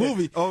bootleg the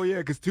movie. Oh yeah,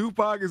 because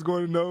Tupac is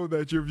going to know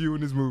that you're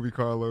viewing this movie,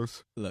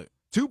 Carlos. Look,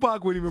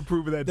 Tupac wouldn't even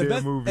approve of that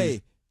damn movie.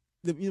 Hey,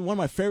 one of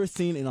my favorite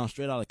scenes in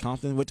Straight Outta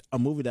Compton, which a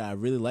movie that I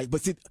really like.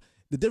 But see,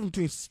 the difference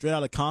between Straight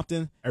Outta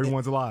Compton,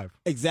 everyone's alive,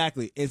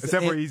 exactly,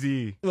 except for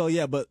Eazy-E. Well,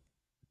 yeah, but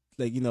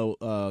like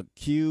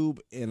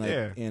Cube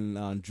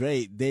and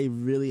Dre, they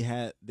really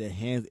had their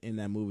hands in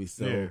that movie.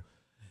 So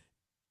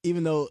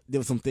even though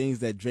there were some things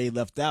that Dre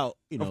left out,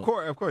 of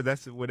course,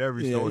 that's what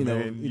every story,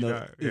 man.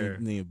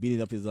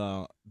 Beating up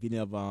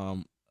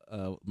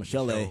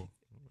Michelle.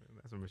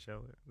 That's a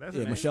Michelle. That's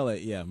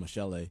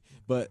Michelle.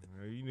 But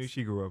you knew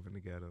she grew up in the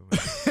ghetto.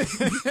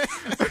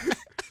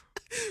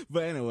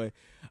 But anyway,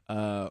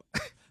 the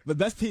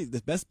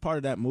best part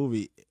of that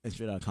movie in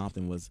Straight Outta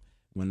Compton was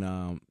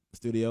when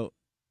studio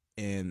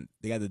and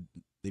they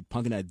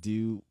punking that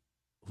dude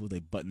who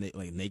they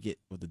naked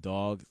with the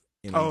dog.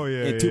 And,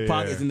 and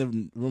Tupac is in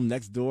the room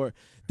next door.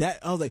 I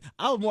was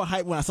more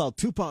hyped when I saw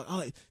Tupac. I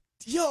was like,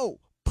 yo,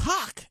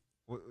 Pac.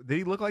 Did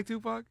he look like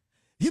Tupac?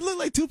 He looked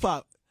like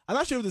Tupac. I'm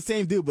not sure it was the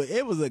same dude, but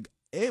it was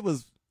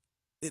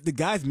the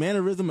guy's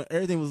mannerism and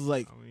everything was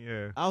like.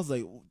 I was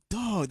like,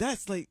 dog, that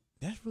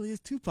really is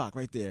Tupac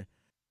right there.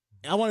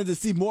 I wanted to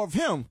see more of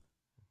him.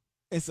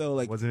 And so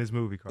it wasn't his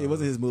movie, Carlos. It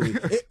wasn't his movie.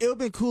 It would have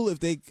been cool if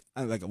they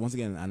once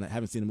again, I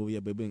haven't seen the movie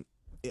yet, but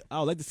I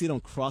would like to see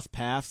them cross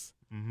paths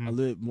a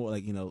little bit more,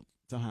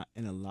 somehow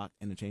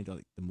interchange or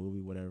the movie,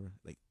 whatever.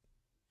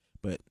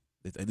 But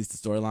at least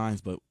the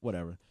storylines, but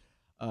whatever.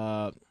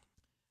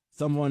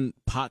 Someone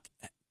Pac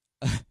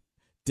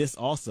dissed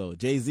also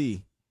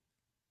Jay-Z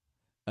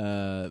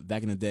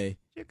back in the day.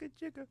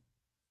 Chicka.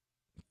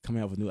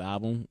 Coming out with a new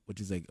album,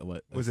 which is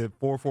what was it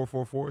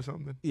 4444 or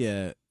something?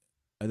 Yeah,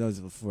 I know it's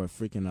for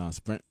freaking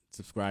Sprint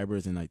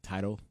subscribers and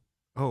Tidal.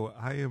 Oh,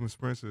 I am a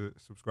Sprint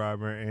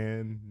subscriber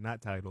and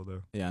not Tidal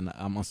though. Yeah,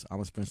 I'm a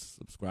Sprint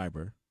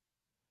subscriber,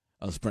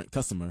 a Sprint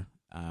customer.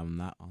 I'm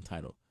not on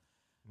Tidal,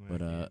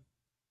 but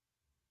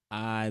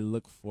I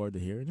look forward to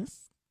hearing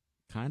this.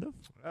 Kind of.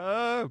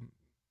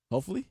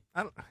 Hopefully.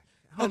 I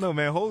don't know,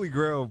 man. Holy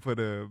Grail put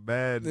a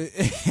bad.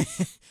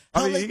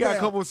 I mean, he got a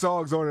couple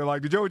songs on there,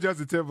 like the Joe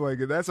Justin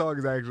Timberlake. That song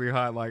is actually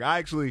hot. Like, I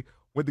actually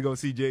went to go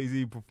see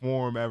Jay-Z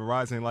perform at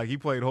Verizon. Like, he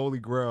played Holy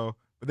Grail,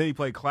 but then he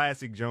played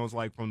classic Jones,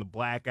 like from the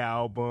Black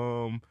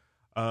Album,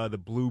 the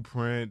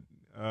Blueprint,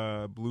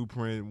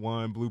 Blueprint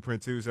 1,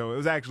 Blueprint 2. So it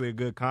was actually a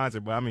good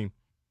concert. But I mean,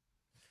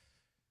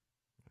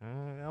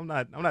 I'm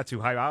not too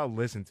hyped. I'll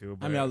listen to it.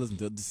 But I'll listen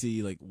to it to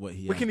see what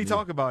he. What can he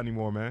talk about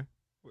anymore, man?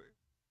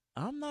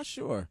 I'm not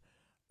sure.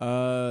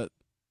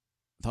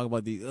 Talk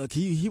about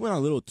he went on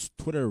a little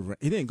Twitter.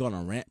 He didn't go on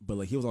a rant, but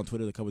he was on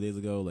Twitter a couple days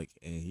ago,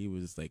 and he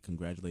was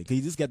congratulating.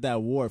 He just got that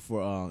award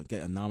for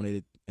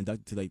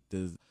inducted to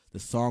the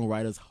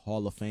Songwriters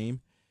Hall of Fame.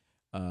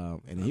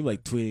 And he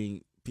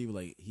tweeting people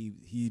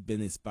he's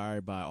been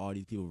inspired by all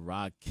these people,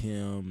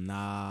 Rakim,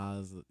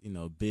 Nas,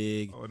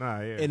 Big. Oh nah,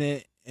 yeah.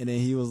 And then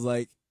he was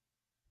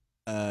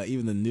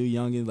even the new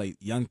youngins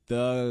Young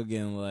Thug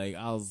and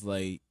I was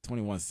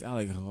 21. I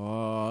was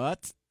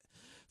what?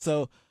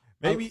 So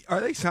maybe are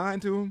they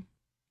signed to him?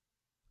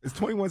 Is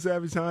 21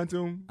 Savage signed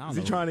to him? Is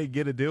he trying to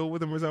get a deal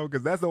with him or something?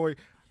 Because that's the way.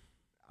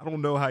 I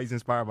don't know how he's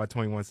inspired by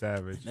 21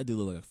 Savage. That dude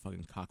look like a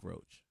fucking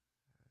cockroach.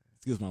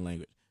 Excuse my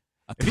language.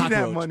 If he didn't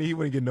have money, he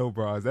wouldn't get no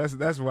bras.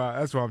 That's why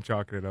I'm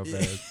chalking it up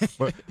as.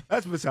 But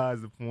that's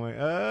besides the point.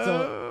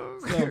 So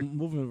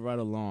moving right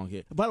along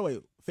here. By the way,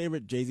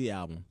 favorite Jay-Z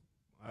album?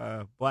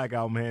 Black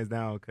Album, hands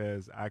down,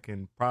 because I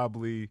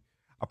probably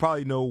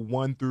know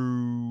 1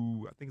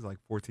 through, I think it's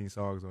 14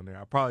 songs on there.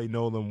 I probably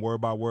know them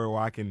word by word,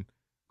 where I can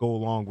go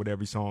along with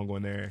every song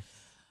on there.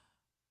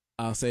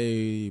 I'll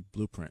say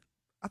Blueprint.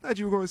 I thought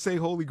you were going to say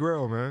Holy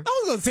Grail, man.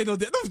 I was going to say no.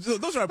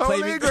 Don't try to play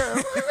me. Holy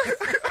Grail.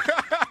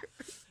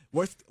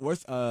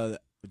 Worst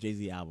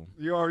Jay-Z album.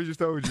 You already just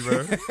told you,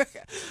 man.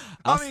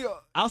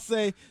 I'll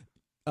say,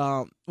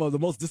 the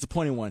most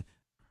disappointing one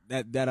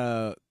that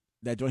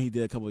joint he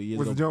did a couple of years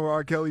ago. Was the joint with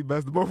R. Kelly,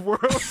 Best of Both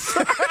Worlds?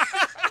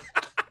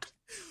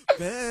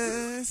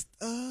 Best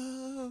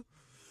of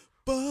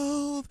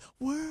both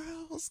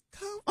worlds.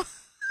 Come on.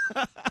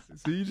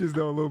 See, you just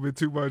know a little bit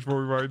too much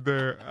for me right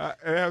there.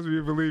 It has me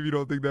to believe you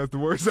don't think that's the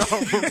worst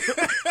album.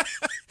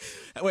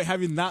 Wait,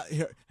 have you not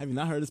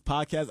heard this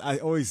podcast? I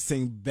always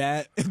sing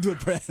bad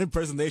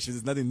impersonations.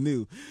 It's nothing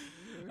new.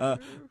 I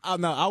was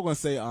gonna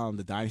say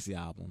the Dynasty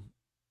album.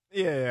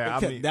 Yeah.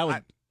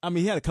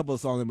 He had a couple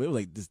of songs, but it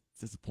was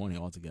disappointing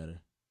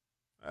altogether.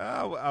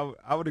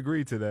 I would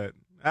agree to that.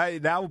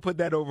 I would put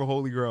that over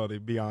Holy Grail, to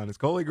be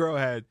honest. Holy Grail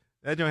had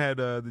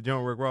the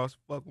joint Rick Ross.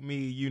 Fuck with me,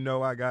 you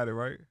know I got it,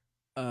 right?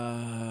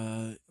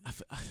 I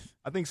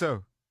think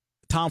so.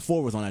 Tom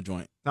Ford was on that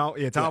joint.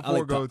 Tom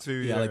Ford go too.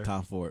 Yeah, I like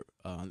Tom Ford.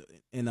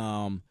 And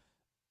On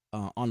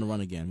the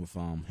Run Again with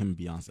him and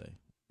Beyonce.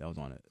 That was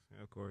on it.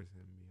 Yeah, of course,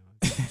 him and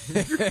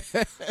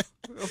Beyonce.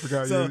 I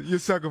forgot you're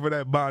sucker for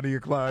that Bonnie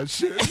and Clyde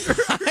shit.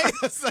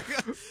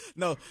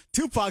 No,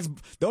 Tupac's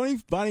the only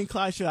Bonnie and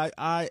Clyde shit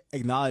I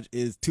acknowledge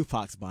is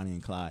Tupac's Bonnie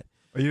and Clyde.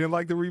 Oh, you didn't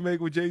like the remake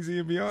with Jay-Z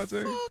and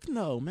Beyonce? Fuck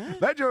no, man.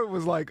 That joke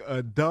was like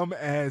a dumb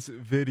ass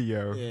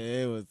video.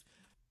 Yeah, it was.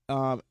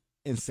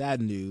 In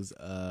sad news,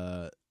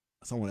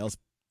 someone else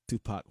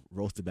Tupac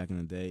roasted back in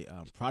the day,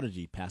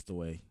 Prodigy passed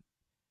away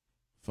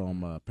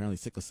from apparently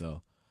sickle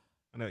cell.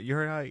 I know you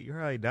heard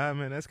how he died,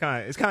 man. It's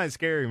kind of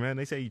scary, man.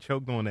 They say he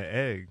choked on the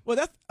egg. Well,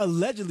 that's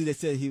allegedly they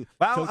said he.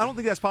 But I don't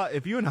think that's possible.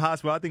 If you're in the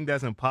hospital, I think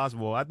that's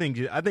impossible. I think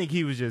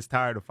he was just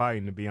tired of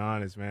fighting, to be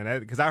honest, man.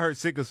 Because I heard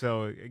sickle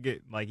cell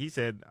like he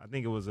said. I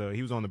think it was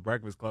he was on the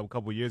Breakfast Club a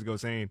couple of years ago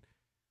saying,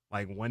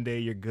 like, one day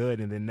you're good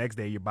and then next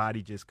day your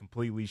body just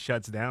completely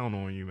shuts down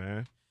on you,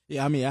 man.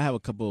 Yeah, I mean, I have a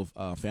couple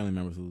of family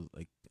members who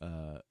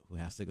who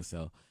have sickle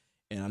cell,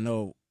 and I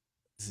know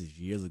this is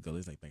years ago.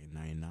 This is like back in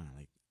 '99.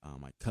 Like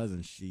my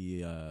cousin,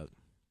 she cause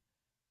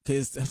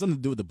it has something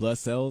to do with the blood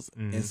cells,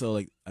 and so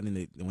like I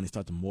think when they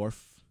start to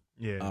morph,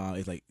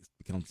 it's like it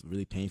becomes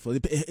really painful.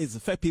 It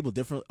affect people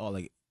different, or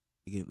like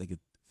it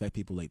affect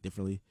people like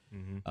differently.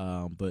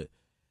 But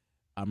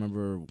I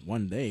remember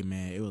one day,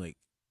 man, it was like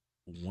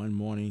one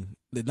morning,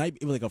 the night,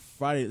 it was like a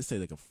Friday. Let's say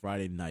like a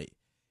Friday night.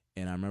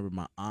 And I remember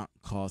my aunt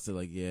called, said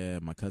like, yeah,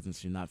 my cousin,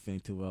 she's not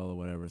feeling too well or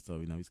whatever. So,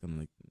 he's going to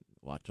like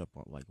watch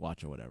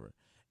or whatever.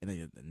 And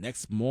then the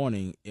next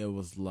morning, it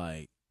was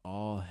like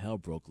all hell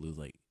broke loose.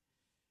 Like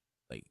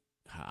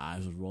her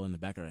eyes was rolling in the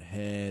back of her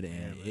head.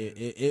 And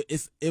it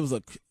was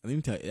let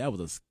me tell you, that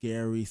was a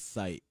scary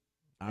sight.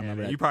 I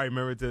remember that. You probably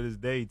remember it to this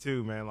day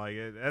too, man. Like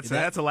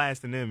that's a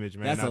lasting image,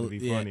 man. Not to be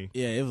funny.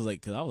 Yeah, it was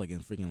like, cause I was like in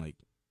freaking like,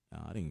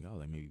 I think I was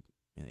like maybe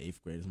in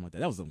 8th grade or something like that.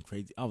 That was something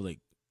crazy. I was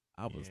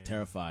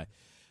terrified.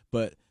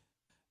 But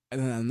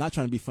and I'm not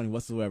trying to be funny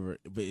whatsoever,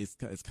 but it's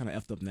kind of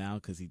effed up now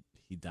because he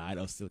died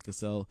of sickle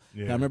cell.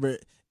 Yeah. I remember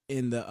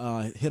in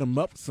the Hit 'Em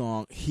Up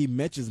song, he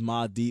mentions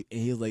Mobb Deep, and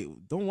he was like,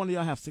 "Don't one of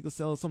y'all have sickle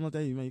cell or something like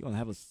that? You're gonna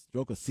have a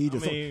stroke or seizure."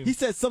 He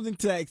said something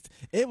to that.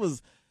 It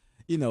was,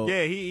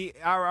 Yeah,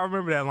 I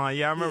remember that line.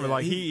 Yeah, I remember.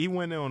 He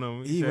went in on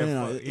him.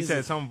 He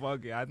said something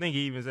fucking. I think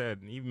he even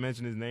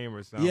mentioned his name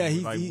or something.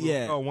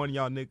 Yeah, oh, one of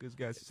y'all niggas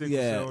got sickle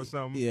cell or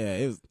something. Yeah,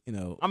 it was.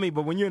 I mean,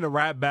 but when you're in a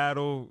rap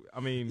battle, I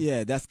mean,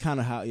 yeah, that's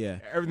kind of how. Yeah,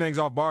 everything's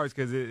off bars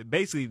because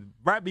basically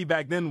rap beef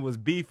back then was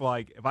beef.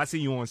 Like if I see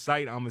you on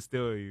sight, I'm gonna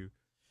steal you.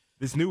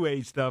 This new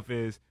age stuff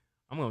is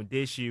I'm gonna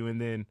dish you and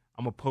then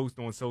I'm gonna post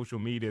on social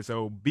media.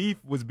 So beef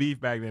was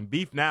beef back then.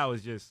 Beef now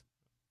is just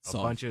a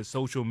bunch of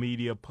social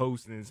media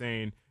posting and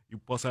saying, you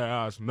pussy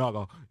ass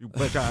nigga, you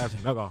bitch ass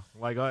nigga.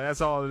 Like, that's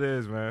all it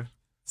is, man.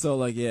 So,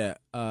 like, yeah.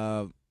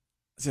 When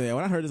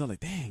I heard this, I was like,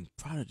 dang,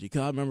 Prodigy.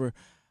 Because I remember,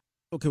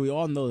 okay, we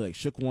all know, like,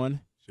 Shook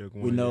One.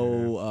 We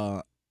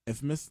know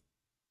Infamous.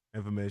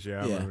 Infamous, yeah,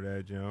 I remember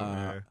that,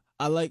 Jim.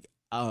 I like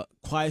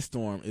Quiet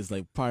Storm is,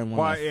 like, probably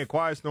one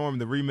Quiet Storm,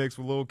 the remix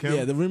with Lil' Kim.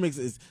 Yeah, the remix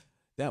is,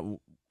 the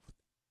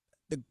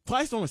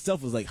Quiet Storm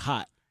itself was, like,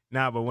 hot.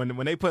 Nah, but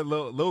when they put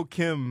Lil'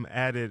 Kim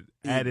added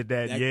that to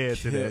that,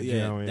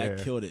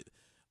 that killed it.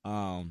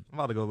 I'm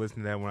about to go listen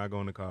to that when I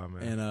go in the car,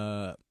 man.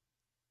 And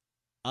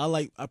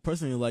I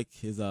personally like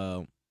his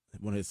one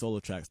of his solo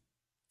tracks,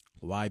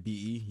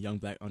 YBE, Young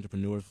Black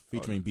Entrepreneur,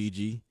 featuring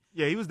BG.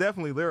 Yeah, he was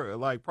definitely lyrical.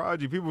 Like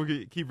Prodigy, people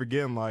keep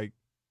forgetting. Like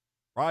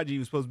Prodigy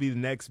was supposed to be the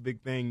next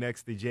big thing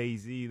next to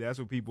Jay-Z. That's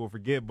what people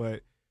forget,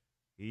 but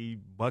he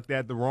bucked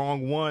at the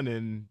wrong one,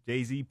 and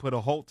Jay-Z put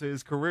a halt to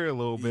his career a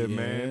little bit,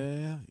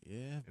 man. Yeah.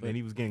 And then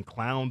he was getting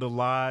clowned a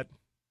lot.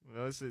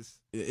 Well,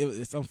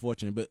 it's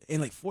unfortunate, but in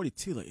like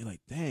 42, like you're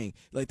like, dang,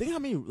 like think how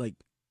many like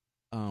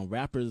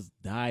rappers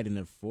died in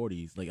their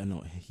 40s. Like I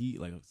know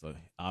so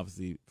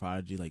obviously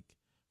Prodigy, like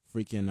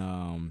freaking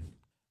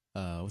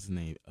what's his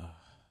name,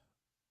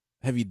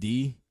 Heavy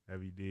D.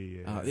 Heavy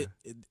D. Yeah.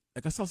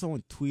 Like I saw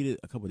someone tweeted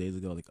a couple days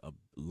ago, like a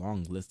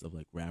long list of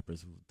like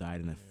rappers who died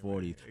in their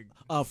 40s.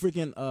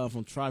 Freaking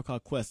from Tribe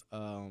Called Quest.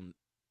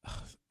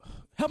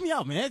 Help me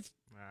out, man.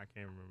 I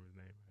can't remember his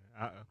name.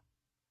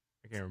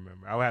 I can't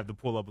remember. I would have to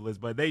pull up a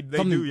list, but they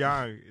do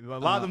young. A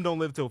lot of them don't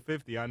live till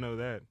 50. I know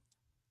that.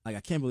 Like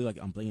I can't believe like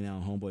I'm blanking out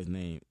on Homeboy's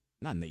name.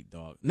 Not Nate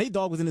Dogg. Nate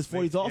Dogg was in his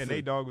 40s also. Yeah,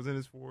 Nate Dogg was in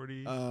his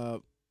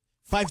 40s.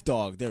 Phife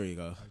Dawg. There you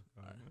go.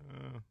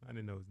 I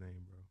didn't know his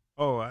name,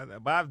 bro.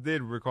 But I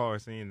did recall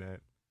seeing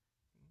that.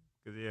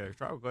 Cause yeah,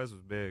 Tribe Called Quest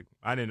was big.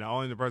 I didn't.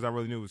 Only the person I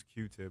really knew was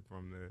Q-Tip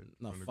from the.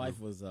 No, Phife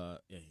was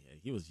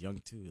he was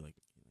young too, like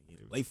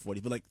late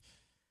 40s. But like,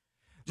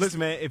 listen,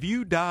 man, if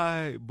you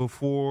die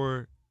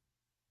before,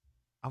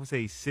 I would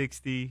say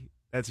 60,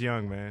 that's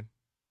young, man.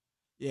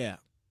 Yeah,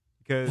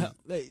 because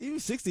like, even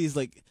 60 is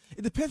like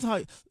it depends how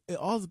it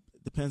all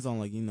depends on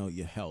like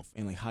your health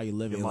and like how you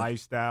live, your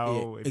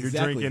lifestyle. If you're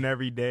drinking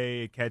every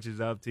day, it catches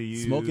up to you.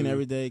 Smoking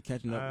every day,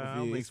 catching up with you. I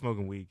don't think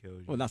smoking weed kills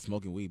you. Well, not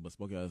smoking weed, but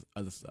smoking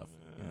other stuff.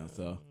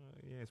 So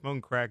yeah,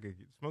 smoking crack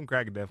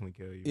could definitely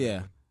kill you.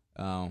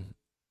 Yeah.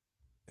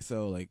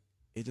 So like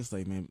it just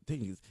like man,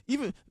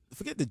 even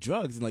forget the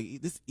drugs and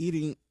like this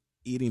eating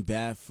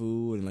bad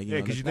food and like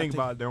because you think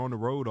about it, they're on the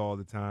road all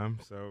the time,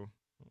 so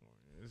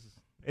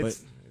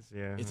it's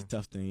a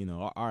tough thing,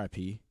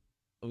 R.I.P.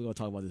 We're gonna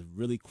talk about this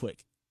really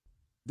quick.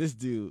 This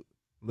dude,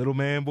 little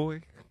man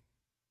boy,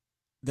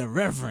 the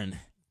Reverend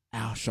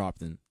Al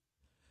Sharpton.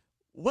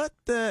 What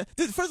the?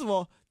 First of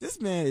all,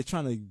 this man is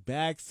trying to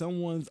bag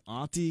someone's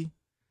auntie.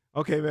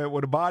 Okay, man.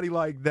 With a body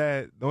like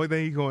that, the only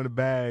thing he's going to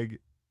bag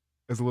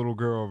is a little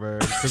girl, man.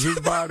 Because his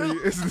body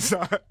is the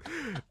size.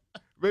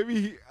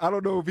 Maybe I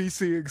don't know if he's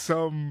seeing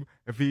some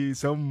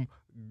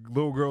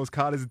little girls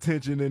caught his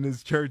attention in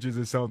his churches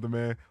or something,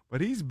 man.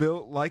 But he's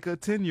built like a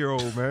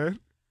 10-year-old, man.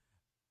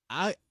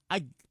 I'm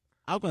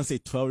gonna say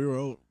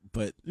 12-year-old,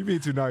 but You being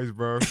too nice,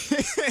 bro.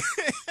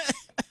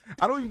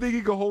 I don't even think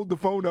he could hold the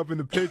phone up in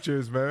the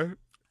pictures, man.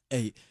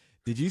 Hey,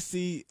 did you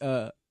see?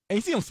 And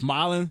you see him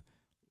smiling.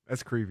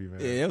 That's creepy,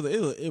 man. Yeah,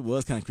 it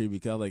was kind of creepy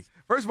because like,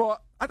 First of all,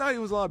 I thought he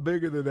was a lot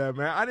bigger than that,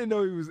 man. I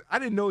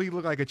didn't know he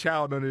looked like a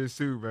child under his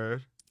suit,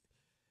 man.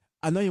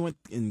 I know he went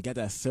and got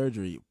that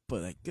surgery,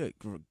 but like, good,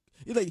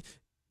 like,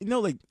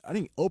 like I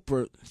think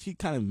Oprah, she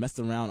kind of messed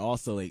around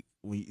also. Like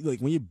when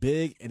you're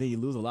big and then you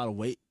lose a lot of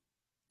weight,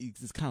 you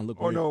just kind of look.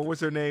 Oh weird. no, what's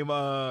her name?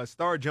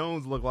 Star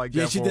Jones looked like that.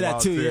 Yeah, she for did a that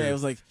while, too. Yeah, it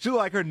was like she looked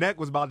like her neck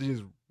was about to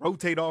just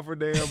rotate off her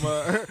damn.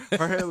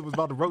 Her head was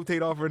about to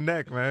rotate off her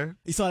neck, man.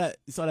 You saw that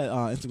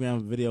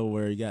Instagram video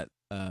where he got.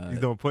 He's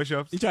doing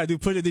push-ups. He tried to do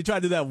push-ups. He tried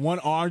to do that one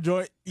arm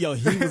joint. Yo,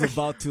 he was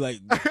about to like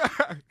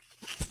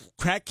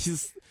crack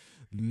his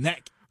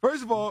neck.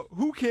 First of all,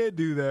 who can't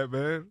do that,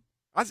 man?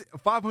 I see a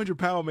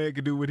 500-pound man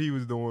could do what he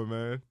was doing,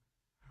 man.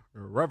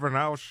 Reverend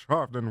Al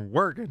Sharpton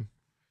working.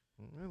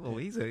 Well,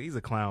 he's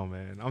a clown,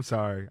 man. I'm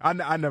sorry.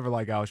 I never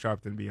like Al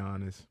Sharpton, to be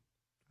honest.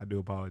 I do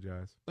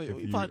apologize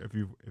if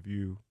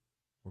you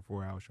were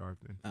for Al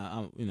Sharpton.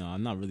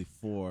 I'm not really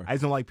for. I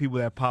just don't like people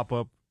that pop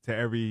up to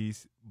every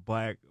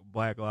Black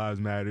Lives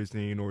Matter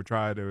scene or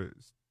try to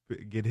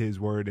get his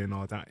word in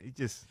all the time. He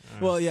just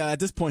well, yeah. At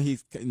this point,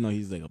 he's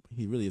like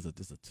he really is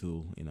just a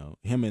tool.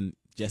 Him and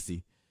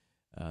Jesse,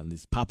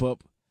 this pop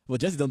up. Well,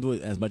 Jesse don't do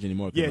it as much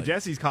anymore. Yeah,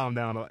 Jesse's calmed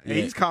down. Yeah.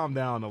 He's calmed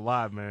down a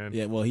lot, man.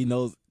 Yeah, well, he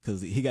knows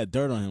because he got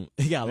dirt on him.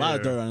 He got a lot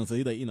of dirt on him, so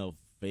he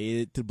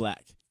faded to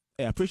black.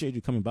 Hey, I appreciate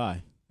you coming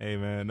by. Hey,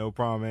 man, no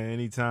problem, man.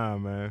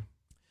 Anytime, man.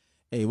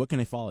 Hey, where can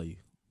they follow you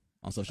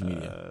on social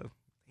media?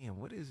 Damn,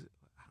 what is it?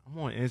 I'm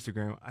on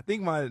Instagram. I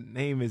think my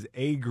name is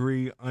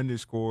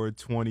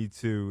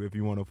agree_22 if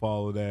you want to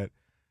follow that.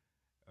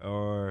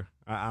 Or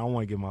I don't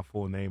want to give my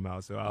full name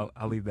out, so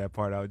I'll leave that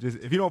part out. Just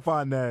if you don't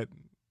find that,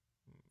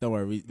 don't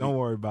worry. Don't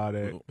worry about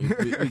it. I'm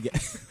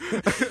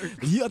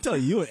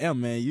telling you and M,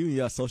 man, you and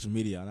your social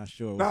media. I'm not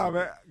sure. Nah,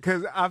 man,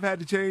 because I've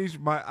changed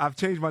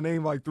my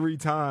name like 3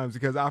 times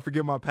because I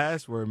forget my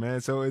password,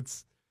 man. So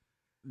it's.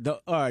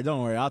 All right,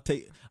 don't worry.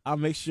 I'll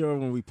make sure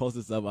when we post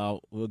this up,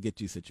 we'll get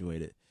you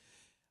situated.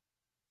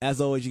 As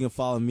always, you can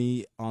follow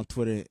me on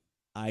Twitter,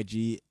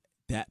 IG,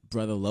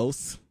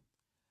 @ThatBrotherLos.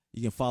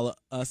 You can follow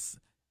us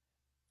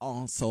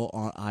also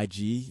on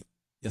IG.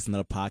 That's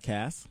another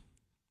podcast.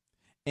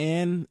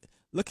 And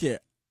look here,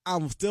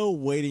 I'm still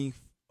waiting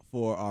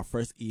for our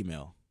first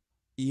email.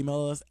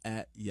 Email us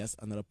at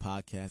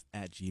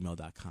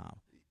yesanotherpodcast@gmail.com.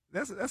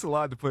 That's a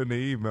lot to put in the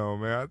email,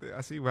 man. I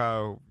see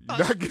how you're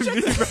not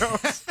getting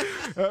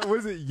emails. What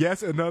is it?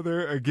 Yes,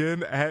 another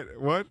again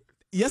at what?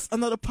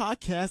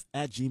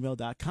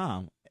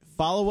 yesanotherpodcast@gmail.com.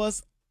 Follow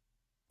us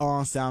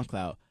on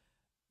SoundCloud.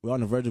 We're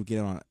on the verge of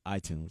getting on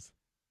iTunes.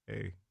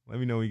 Hey, let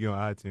me know when you get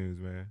on iTunes,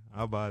 man.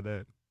 I'll buy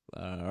that.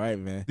 All right,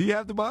 man. Do you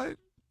have to buy it?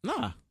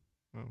 Nah.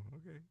 Oh,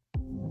 okay.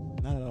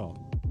 Not at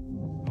all.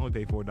 I only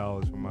pay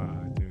 $4 for my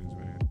iTunes,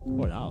 man.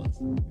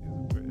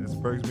 $4? That's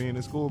perks being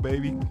in school,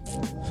 baby. All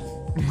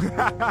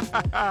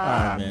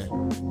right, man.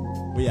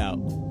 We out.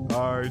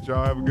 All right,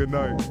 y'all. Have a good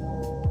night.